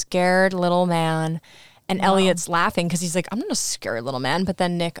just a scared little man. And Elliot's laughing because he's like, I'm not a scared little man. But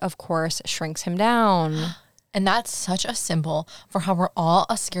then Nick, of course, shrinks him down. And that's such a symbol for how we're all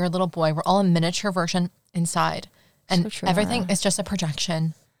a scared little boy. We're all a miniature version inside. And So true, everything Nora. is just a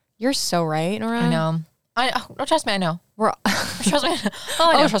projection. You're so right, Nora. I know. Trust me, I know. Trust me.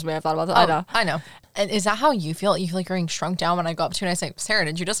 Trust me, I've thought about that. I know. And is that how you feel? You feel like you're getting shrunk down when I go up to you and I say, Sarah,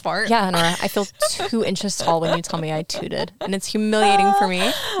 did you just fart? Yeah, Nora, I feel 2 inches tall when you tell me I tooted. And it's humiliating for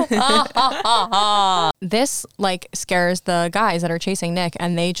me. this like scares the guys that are chasing Nick,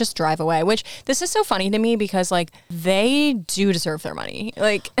 and they just drive away, which this is so funny to me because like they do deserve their money.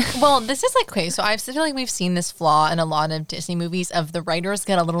 Like, well, this is like, okay, so I feel like we've seen this flaw in a lot of Disney movies of the writers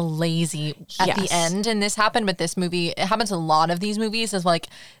get a little lazy at the end. And this happened with this movie. It happens a lot of these movies is like,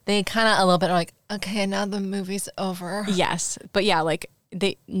 they kind of a little bit are like, okay, now the movie's over. Yes. But yeah, like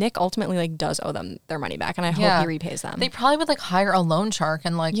Nick ultimately like does owe them their money back, and I hope he repays them. They probably would like hire a loan shark,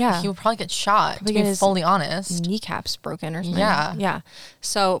 and like he would probably get shot, to be fully honest. Kneecaps broken or something. Yeah.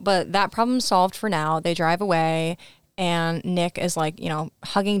 So, but that problem's solved for now. They drive away, and Nick is like, you know,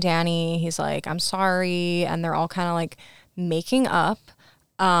 hugging Danny. He's like, I'm sorry. And they're all kind of like making up.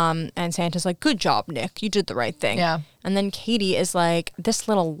 And Santa's like, good job, Nick. You did the right thing. Yeah. And then Katie is like, this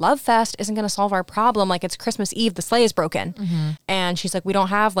little love fest isn't going to solve our problem. Like, it's Christmas Eve. The sleigh is broken. Mm-hmm. And she's like, we don't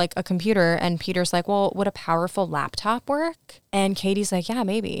have like a computer. And Peter's like, well, would a powerful laptop work? And Katie's like, yeah,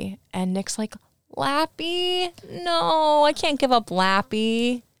 maybe. And Nick's like, Lappy? No, I can't give up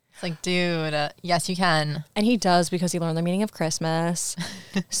Lappy. It's like, dude, yes, you can. And he does because he learned the meaning of Christmas.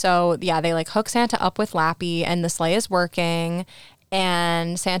 So, yeah, they like hook Santa up with Lappy, and the sleigh is working.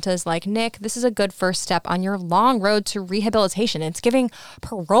 And Santa's like, Nick, this is a good first step on your long road to rehabilitation. It's giving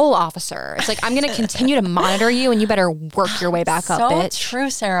parole officer. It's like, I'm going to continue to monitor you, and you better work your way back up, bitch. So true,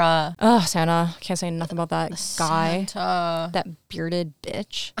 Sarah. Oh, Santa. Can't say nothing about that guy. Santa. That bearded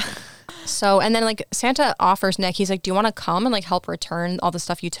bitch. So, and then like Santa offers Nick, he's like, do you want to come and like help return all the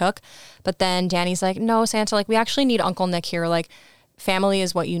stuff you took? But then Danny's like, no, Santa, like we actually need Uncle Nick here. Like, family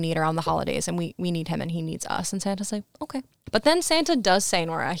is what you need around the holidays, and we need him and he needs us. And Santa's like, okay. But then Santa does say,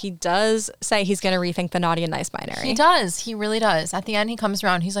 Nora, he does say he's going to rethink the naughty and nice binary. He does. He really does. At the end, he comes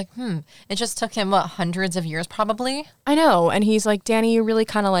around. He's like, it just took him, what, hundreds of years probably? I know. And he's like, Danny, you really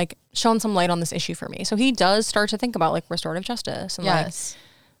kind of like shone some light on this issue for me. So he does start to think about like restorative justice and like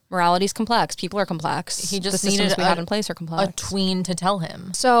morality's complex. People are complex. He just the systems needed we have in place are complex. A tween to tell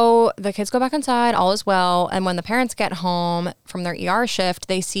him. So the kids go back inside. All is well. And when the parents get home from their ER shift,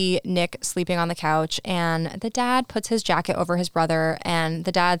 they see Nick sleeping on the couch. And the dad puts his jacket over his brother. And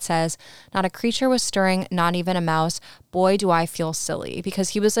the dad says, not a creature was stirring, not even a mouse. Boy, do I feel silly. Because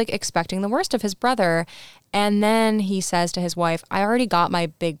he was like expecting the worst of his brother. And then he says to his wife, I already got my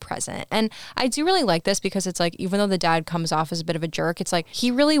big present. And I do really like this because it's like, even though the dad comes off as a bit of a jerk, it's like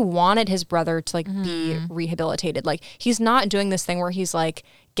he really wanted his brother to like be rehabilitated. Like, he's not doing this thing where he's like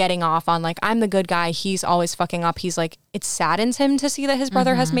getting off on like, I'm the good guy, he's always fucking up. He's like, it saddens him to see that his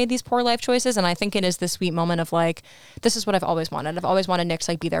brother has made these poor life choices. And I think it is this sweet moment of like, this is what I've always wanted. I've always wanted Nick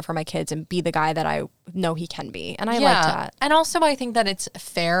to like be there for my kids and be the guy that I know he can be. And I like that. And also I think that it's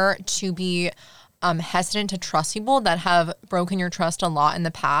fair to be hesitant to trust people that have broken your trust a lot in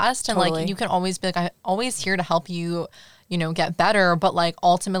the past. And like, you can always be like, I'm always here to help you, you know, get better. But like,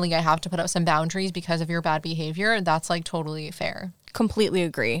 ultimately I have to put up some boundaries because of your bad behavior. That's like totally fair. Completely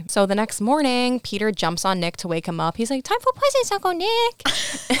agree. So the next morning, Peter jumps on Nick to wake him up. He's like, time for presents, Uncle Nick.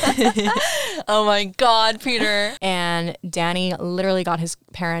 Oh my God, Peter. And Danny literally got his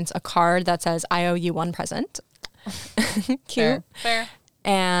parents a card that says, I owe you one present. Cute. Fair.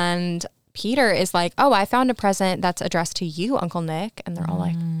 And Peter is like, oh, I found a present that's addressed to you, Uncle Nick. And they're all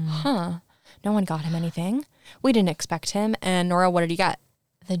like, huh, no one got him anything. We didn't expect him. And Nora, what did you get?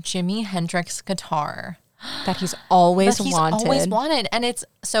 The Jimi Hendrix guitar. That he's always wanted. And it's,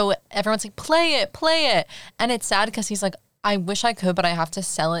 so everyone's like, play it. And it's sad because he's like, I wish I could, but I have to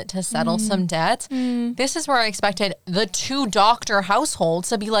sell it to settle some debt. This is where I expected the 2-doctor household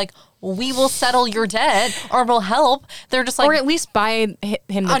to be like, we will settle your debt or we'll help. They're just like, or at least buy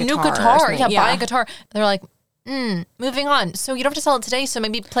him the new guitar. Yeah, buy a guitar. They're like, moving on. So you don't have to sell it today, so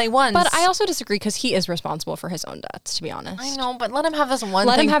maybe play once. But I also disagree because he is responsible for his own debts, to be honest. I know, but let him have this one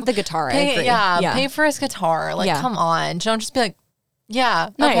Let thing. him have the guitar, I agree. Yeah, pay for his guitar. Like, come on. Don't just be like, yeah,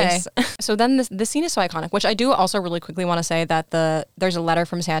 nice. Okay. So then this scene is so iconic, which I do also really quickly want to say that there's a letter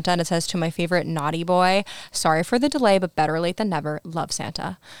from Santa and it says, to my favorite naughty boy, sorry for the delay, but better late than never. Love,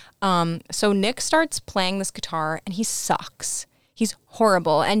 Santa. So Nick starts playing this guitar and he sucks. He's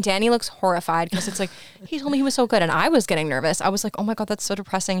horrible. And Danny looks horrified because it's like, he told me he was so good. And I was getting nervous. I was like, oh my God, that's so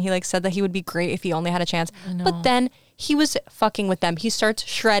depressing. He like said that he would be great if he only had a chance. But then he was fucking with them. He starts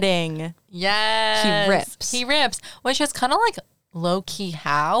shredding. Yes. He rips. Which is kind of like low-key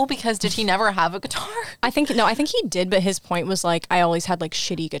how? Because did he never have a guitar? I think he did, but his point was like, I always had like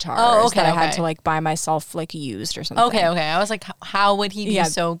shitty guitars that I had to like buy myself like used or something. Okay. I was like, how would he be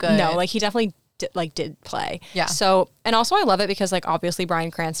so good? No, like he definitely did play. Yeah. So, and also I love it because like obviously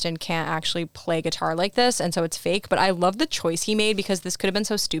Bryan Cranston can't actually play guitar like this, and so it's fake, but I love the choice he made because this could have been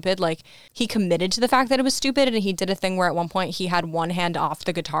so stupid. Like he committed to the fact that it was stupid, and he did a thing where at one point he had one hand off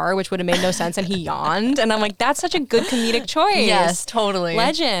the guitar, which would have made no sense, and he yawned, and I'm like, that's such a good comedic choice. Yes, totally.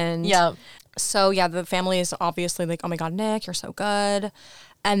 Legend. Yep. So yeah, the family is obviously like, oh my God, Nick, you're so good.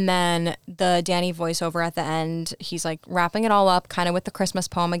 And then the Danny voiceover at the end, he's like wrapping it all up kind of with the Christmas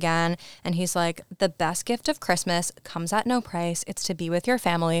poem again. And he's like, the best gift of Christmas comes at no price. It's to be with your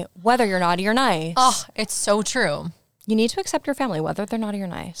family, whether you're naughty or nice. Oh, it's so true. You need to accept your family, whether they're naughty or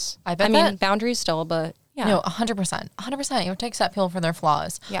nice. I bet mean, boundaries still, but yeah. No, 100%. 100%. You have to accept people for their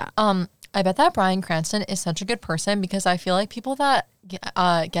flaws. Yeah. I bet that Bryan Cranston is such a good person because I feel like people that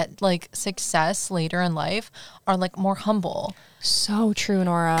get like success later in life are like more humble. So true,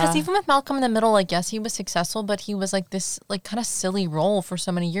 Nora. Because even with Malcolm in the Middle, like, yes, he was successful, but he was like this like kind of silly role for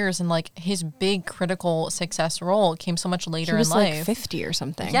so many years. And like his big critical success role came so much later he was in life. like 50 or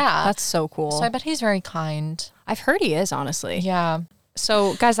something. Yeah. That's so cool. So I bet he's very kind. I've heard he is, honestly. Yeah.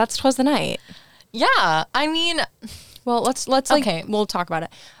 So guys, that's 'Twas the Night. Yeah. I mean, well, let's like, okay. We'll talk about it.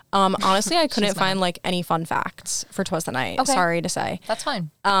 Honestly, I couldn't find like any fun facts for 'Twas the Night. Okay. Sorry to say. That's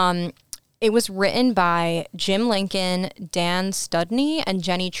fine. It was written by Jim Lincoln, Dan Studney, and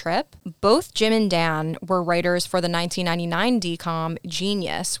Jenny Tripp. Both Jim and Dan were writers for the 1999 DCOM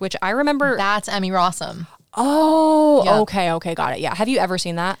Genius, which I remember. That's Emmy Rossum. Oh, Yep. okay, got it. Yeah. Have you ever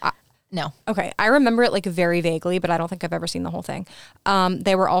seen that? No. Okay, I remember it like very vaguely, but I don't think I've ever seen the whole thing.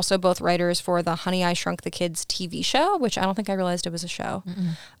 They were also both writers for the Honey, I Shrunk the Kids TV show, which I don't think I realized it was a show.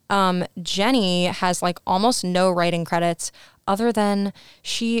 Jenny has like almost no writing credits other than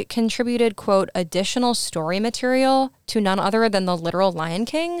she contributed, quote, additional story material to none other than the literal Lion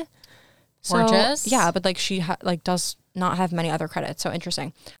King. Gorgeous. Yeah, but like she does not have many other credits. So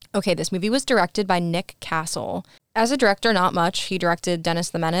interesting. Okay, this movie was directed by Nick Castle. As a director, not much. He directed Dennis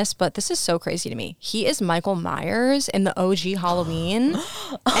the Menace, but this is so crazy to me. He is Michael Myers in the OG Halloween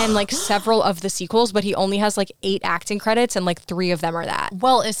and like several of the sequels, but he only has like 8 acting credits and like 3 of them are that.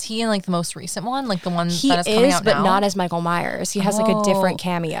 Well, is he in like the most recent one? Like the one He that is coming out but now? not as Michael Myers. He has like a different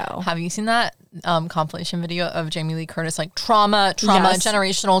cameo. Have you seen that compilation video of Jamie Lee Curtis like trauma, Yes.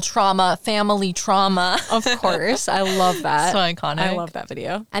 generational trauma, family trauma? Of course. I love that. So iconic. I love that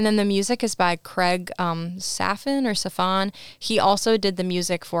video. And then the music is by Craig Safin or Safan. He also did the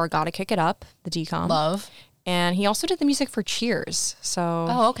music for Gotta Kick It Up, the DCOM. Love. And he also did the music for Cheers. So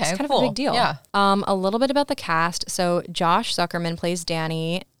okay, it's kind cool. of a big deal. Yeah. A little bit about the cast. So Josh Zuckerman plays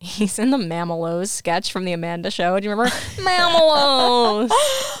Danny. He's in the Mamelos sketch from the Amanda Show. Do you remember? Mamelos.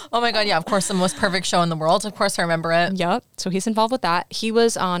 Oh my God, yeah, of course, the most perfect show in the world. Of course I remember it. Yep. So he's involved with that. He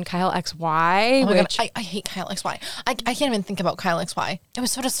was on Kyle XY, Oh my which God, I hate Kyle XY. I can't even think about Kyle XY. It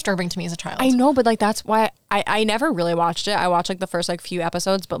was so disturbing to me as a child. I know, but like that's why I never really watched it. I watched like the first like few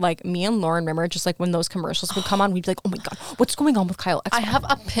episodes, but like me and Lauren remember just like when those commercials would come on, we'd be like, oh my God, what's going on with Kyle XY? I have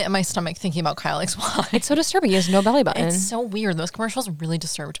a pit in my stomach thinking about Kyle XY. It's so disturbing. He has no belly button. It's so weird. Those commercials really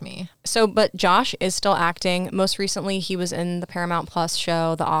disturbed me. So, but Josh is still acting. Most recently, he was in the Paramount Plus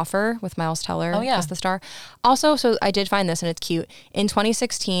show The Offer with Miles Teller as the star. Also, so I did find this and it's cute. In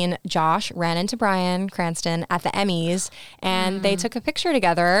 2016, Josh ran into Bryan Cranston at the Emmys and they took a picture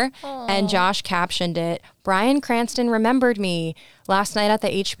together. Aww. And Josh captioned it, Bryan Cranston remembered me. Last night at the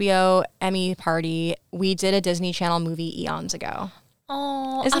HBO Emmy party, we did a Disney Channel movie eons ago.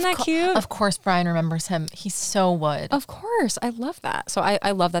 Oh, Isn't that cute? Of course, Brian remembers him. He so would. Of course. I love that. So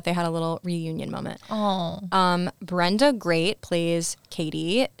I love that they had a little reunion moment. Oh. Brenda Great plays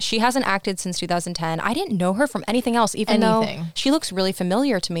Katie. She hasn't acted since 2010. I didn't know her from anything else, even though she looks really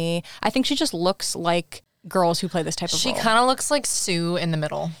familiar to me. I think she just looks like girls who play this type of role. She kind of looks like Sue in the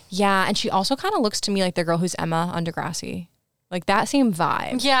middle. Yeah, and she also kind of looks to me like the girl who's Emma on Degrassi. Like that same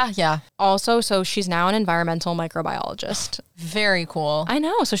vibe. Yeah. Also, so she's now an environmental microbiologist. Very cool. I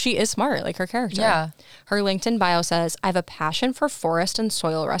know. So she is smart, like her character. Yeah. Her LinkedIn bio says, I have a passion for forest and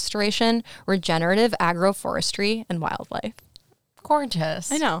soil restoration, regenerative agroforestry, and wildlife.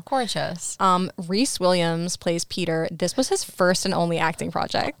 Gorgeous. I know. Gorgeous. Reese Williams plays Peter. This was his first and only acting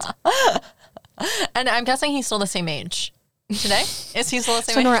project. And I'm guessing he's still the same age. Today? Is he still the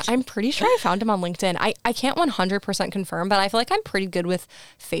same So Nora, age? I'm pretty sure I found him on LinkedIn. I can't 100% confirm, but I feel like I'm pretty good with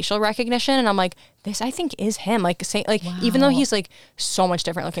facial recognition. And I'm like, this I think is him. Like, even though he's like so much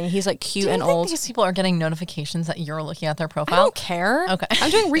different looking, he's like cute and old. These people are getting notifications that you're looking at their I profile? don't care. Okay. I'm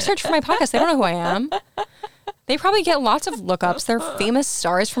doing research for my podcast. They don't know who I am. They probably get lots of lookups. They're famous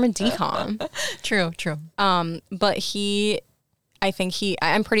stars from a DCOM. True. But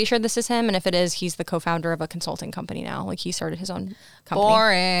I'm pretty sure this is him. And if it is, he's the co-founder of a consulting company now. Like he started his own company.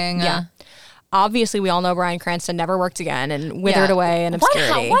 Boring. Yeah. obviously we all know Bryan Cranston never worked again and withered away in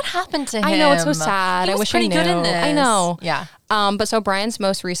obscurity. What happened to him? I know, it's so sad. He was I wish pretty I knew. good in this. I know. Yeah. But so Brian's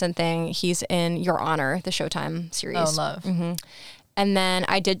most recent thing, he's in Your Honor, the Showtime series. Oh, love. Mm-hmm. And then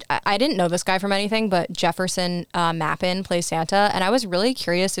I didn't know this guy from anything, but Jefferson Mappin plays Santa. And I was really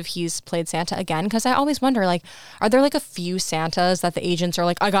curious if he's played Santa again, because I always wonder, like, are there like a few Santas that the agents are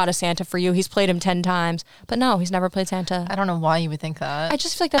like, I got a Santa for you. He's played him 10 times. But no, he's never played Santa. I don't know why you would think that. I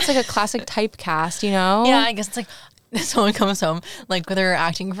just feel like that's like a classic typecast, you know? Yeah, I guess it's like someone comes home, like they're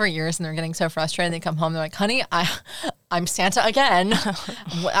acting for years and they're getting so frustrated. They come home, they're like, honey, I'm Santa again.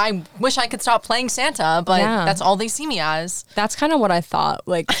 I wish I could stop playing Santa, but that's all they see me as. That's kind of what I thought.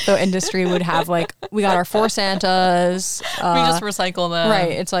 Like the industry would have, like, we got our 4 Santas. We just recycle them.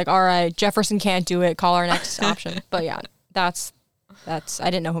 Right. It's like, all right, Jefferson can't do it. Call our next option. But yeah, that's, I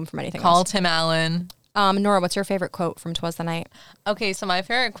didn't know him from anything Call else. Tim Allen. Nora, what's your favorite quote from Twas the Night? Okay, so my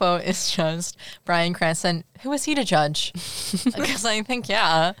favorite quote is just Bryan Cranston. Who is he to judge? Because I think,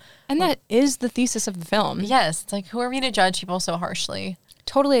 And that is the thesis of the film. Yes. It's like, who are we to judge people so harshly?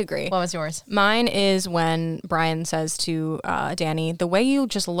 Totally agree. What was yours? Mine is when Brian says to Danny, the way you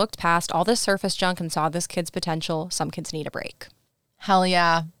just looked past all this surface junk and saw this kid's potential, some kids need a break. Hell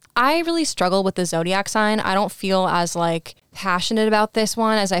yeah. I really struggle with the zodiac sign. I don't feel as like passionate about this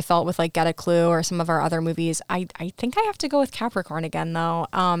one as I felt with like Get a Clue or some of our other movies. I think I have to go with Capricorn again though.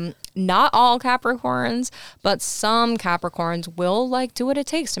 Not all Capricorns, but some Capricorns will like do what it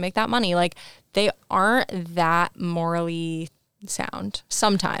takes to make that money. Like they aren't that morally sound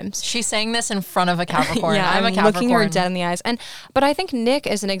sometimes. She's saying this in front of a Capricorn. Yeah, I'm a Capricorn. looking her dead in the eyes. But I think Nick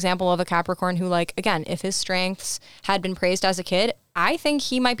is an example of a Capricorn who, like, again, if his strengths had been praised as a kid, I think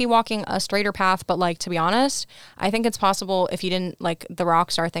he might be walking a straighter path. But like, to be honest, I think it's possible if he didn't, like, the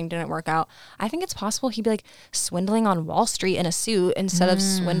rock star thing didn't work out, I think it's possible he'd be like swindling on Wall Street in a suit instead of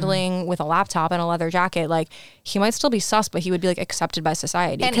swindling with a laptop and a leather jacket. Like, he might still be sus, but he would be like accepted by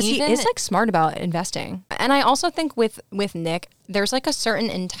society because he is like smart about investing. And I also think with Nick, there's like a certain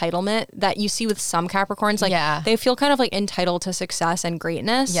entitlement that you see with some Capricorns. Like they feel kind of like entitled to success and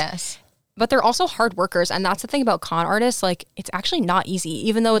greatness. Yes. But they're also hard workers. And that's the thing about con artists. Like, it's actually not easy,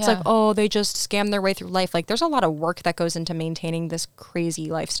 even though it's like, oh, they just scam their way through life. Like, there's a lot of work that goes into maintaining this crazy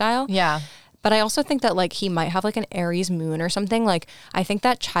lifestyle. Yeah. But I also think that, like, he might have, like, an Aries moon or something. Like, I think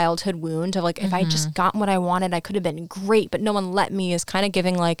that childhood wound of, like, if I just gotten what I wanted, I could have been great, but no one let me, is kind of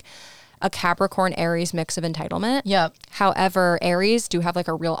giving, like, a Capricorn Aries mix of entitlement. Yep. However, Aries do have, like,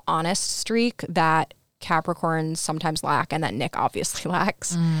 a real honest streak that Capricorns sometimes lack and that Nick obviously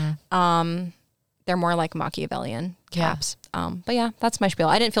lacks. They're more like Machiavellian Caps. But yeah, that's my spiel.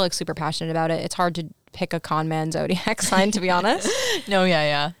 I didn't feel like super passionate about it. It's hard to pick a con man zodiac sign, to be honest. No,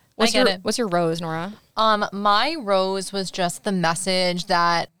 yeah. What's your rose, Nora? My rose was just the message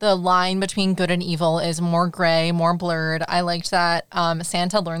that the line between good and evil is more gray, more blurred. I liked that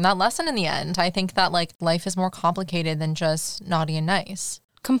Santa learned that lesson in the end. I think that like life is more complicated than just naughty and nice.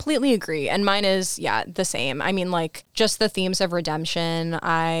 Completely agree. And mine is, the same. I mean, like, just the themes of redemption.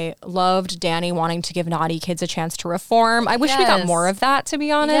 I loved Danny wanting to give naughty kids a chance to reform. I wish we got more of that, to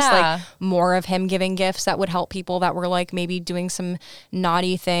be honest. Yeah. Like, more of him giving gifts that would help people that were, like, maybe doing some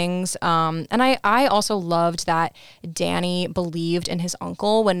naughty things. And I also loved that Danny believed in his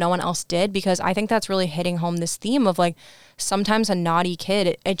uncle when no one else did, because I think that's really hitting home this theme of, like, sometimes a naughty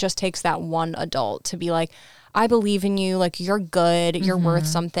kid, it just takes that one adult to be like, I believe in you, like, you're good, you're worth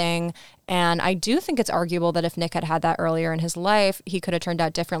something. And I do think it's arguable that if Nick had had that earlier in his life, he could have turned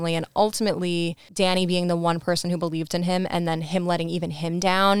out differently. And ultimately, Danny being the one person who believed in him and then him letting even him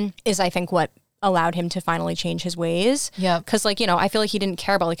down is, I think, what allowed him to finally change his ways. Yeah. Because, like, you know, I feel like he didn't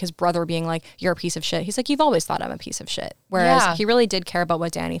care about, like, his brother being like, you're a piece of shit. He's like, you've always thought I'm a piece of shit. Whereas he really did care about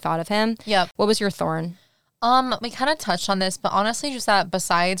what Danny thought of him. Yep. What was your thorn? We kind of touched on this, but honestly, just that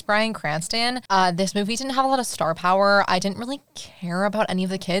besides Bryan Cranston, this movie didn't have a lot of star power. I didn't really care about any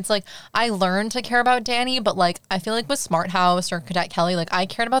of the kids. Like, I learned to care about Danny, but like, I feel like with Smart House or Cadet Kelly, like, I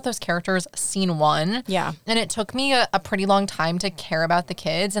cared about those characters scene one. Yeah. And it took me a pretty long time to care about the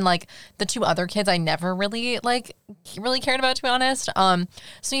kids. And like, the 2 other kids, I never really cared about, to be honest.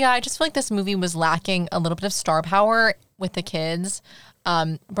 So yeah, I just feel like this movie was lacking a little bit of star power with the kids.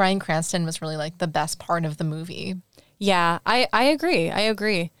 Bryan Cranston was really like the best part of the movie. Yeah, I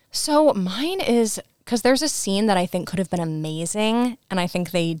agree. So mine is, because there's a scene that I think could have been amazing, and I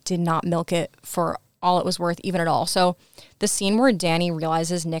think they did not milk it for all it was worth even at all. So the scene where Danny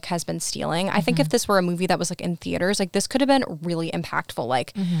realizes Nick has been stealing, I think if this were a movie that was like in theaters, like this could have been really impactful.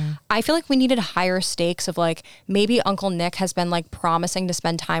 Like I feel like we needed higher stakes of like maybe Uncle Nick has been like promising to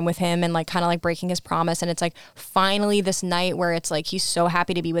spend time with him and like kind of like breaking his promise. And it's like finally this night where it's like he's so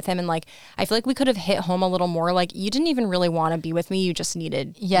happy to be with him. And like I feel like we could have hit home a little more. Like you didn't even really want to be with me. You just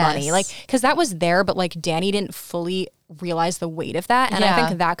needed money. Like because that was there, but like Danny didn't fully realize the weight of that. And I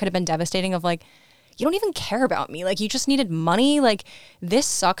think that could have been devastating of like, you don't even care about me. Like you just needed money. Like this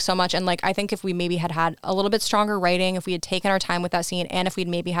sucks so much. And like, I think if we maybe had a little bit stronger writing, if we had taken our time with that scene and if we'd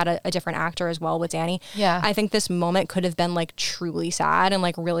maybe had a different actor as well with Danny, I think this moment could have been like truly sad and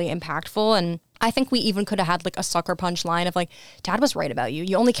like really impactful. And I think we even could have had like a sucker punch line of like, Dad was right about you.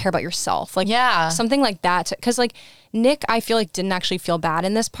 You only care about yourself. Like something like that. Cause like Nick, I feel like didn't actually feel bad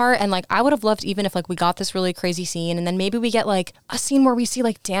in this part. And like, I would have loved even if like we got this really crazy scene and then maybe we get like a scene where we see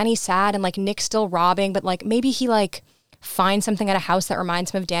like Danny sad and like Nick still robbing, but like maybe he like finds something at a house that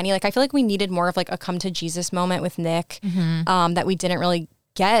reminds him of Danny. Like, I feel like we needed more of like a come to Jesus moment with Nick that we didn't really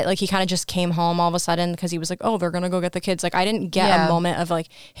get. Like he kind of just came home all of a sudden because he was like, oh, they're gonna go get the kids. Like I didn't get a moment of like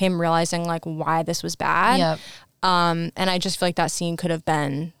him realizing like why this was bad. And I just feel like that scene could have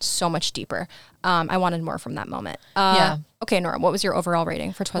been so much deeper. I wanted more from that moment. Okay, Nora, what was your overall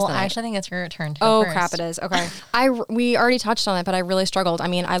rating for Twas the Night? I actually think it's your turn to go first. Crap, it is. Okay. We already touched on it, but I really struggled. I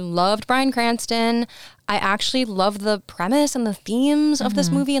mean, I loved Bryan Cranston. I actually loved the premise and the themes of this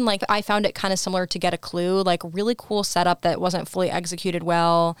movie. And like, I found it kind of similar to Get a Clue, like really cool setup that wasn't fully executed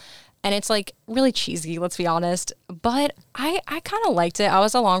well. And it's like really cheesy, let's be honest. But I kind of liked it. I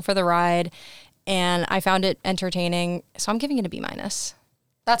was along for the ride and I found it entertaining. So I'm giving it a B-.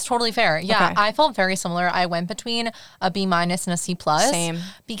 That's totally fair. Yeah, okay. I felt very similar. I went between a B- and a C+. Same.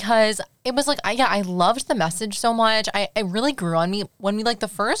 Because it was like, I loved the message so much. It really grew on me. When we like the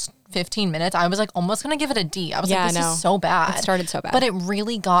first 15 minutes, I was like almost going to give it a D. I was like, this is so bad. It started so bad. But it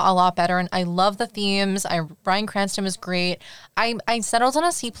really got a lot better. And I love the themes. Bryan Cranston was great. I settled on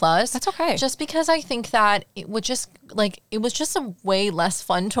a C+. That's okay. Just because I think that it was just a way less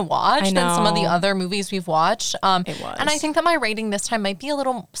fun to watch than some of the other movies we've watched. It was. And I think that my rating this time might be a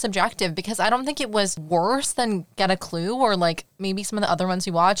little subjective because I don't think it was worse than Get a Clue or like maybe some of the other ones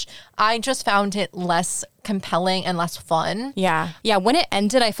we watched. I just found it less compelling and less fun. Yeah. When it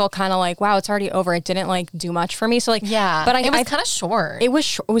ended, I felt kind of like, wow, it's already over. It didn't like do much for me. So like, but it was kind of short. It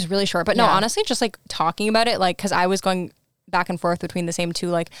was really short. But no, honestly, just like talking about it, like, because I was going back and forth between the same two,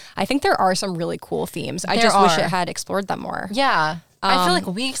 like, I think there are some really cool themes. I just wish it had explored them more. Yeah. I feel like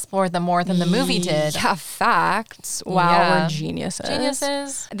we explored them more than the movie did. Yeah, facts. Wow, we're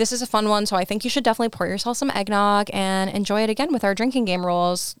geniuses. This is a fun one, so I think you should definitely pour yourself some eggnog and enjoy it again with our drinking game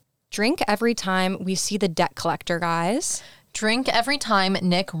rules. Drink every time we see the debt collector, guys. Drink every time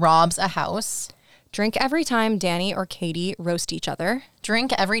Nick robs a house. Drink every time Danny or Katie roast each other.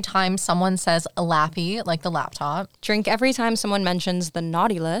 Drink every time someone says lappy, like the laptop. Drink every time someone mentions the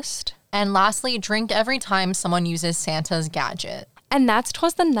naughty list. And lastly, drink every time someone uses Santa's gadget. And that's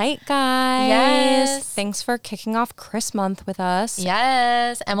Twas the Night, guys. Yes. Thanks for kicking off Chris month with us.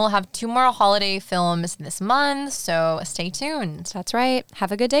 Yes. And we'll have 2 more holiday films this month, so stay tuned. That's right.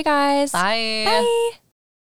 Have a good day, guys. Bye. Bye.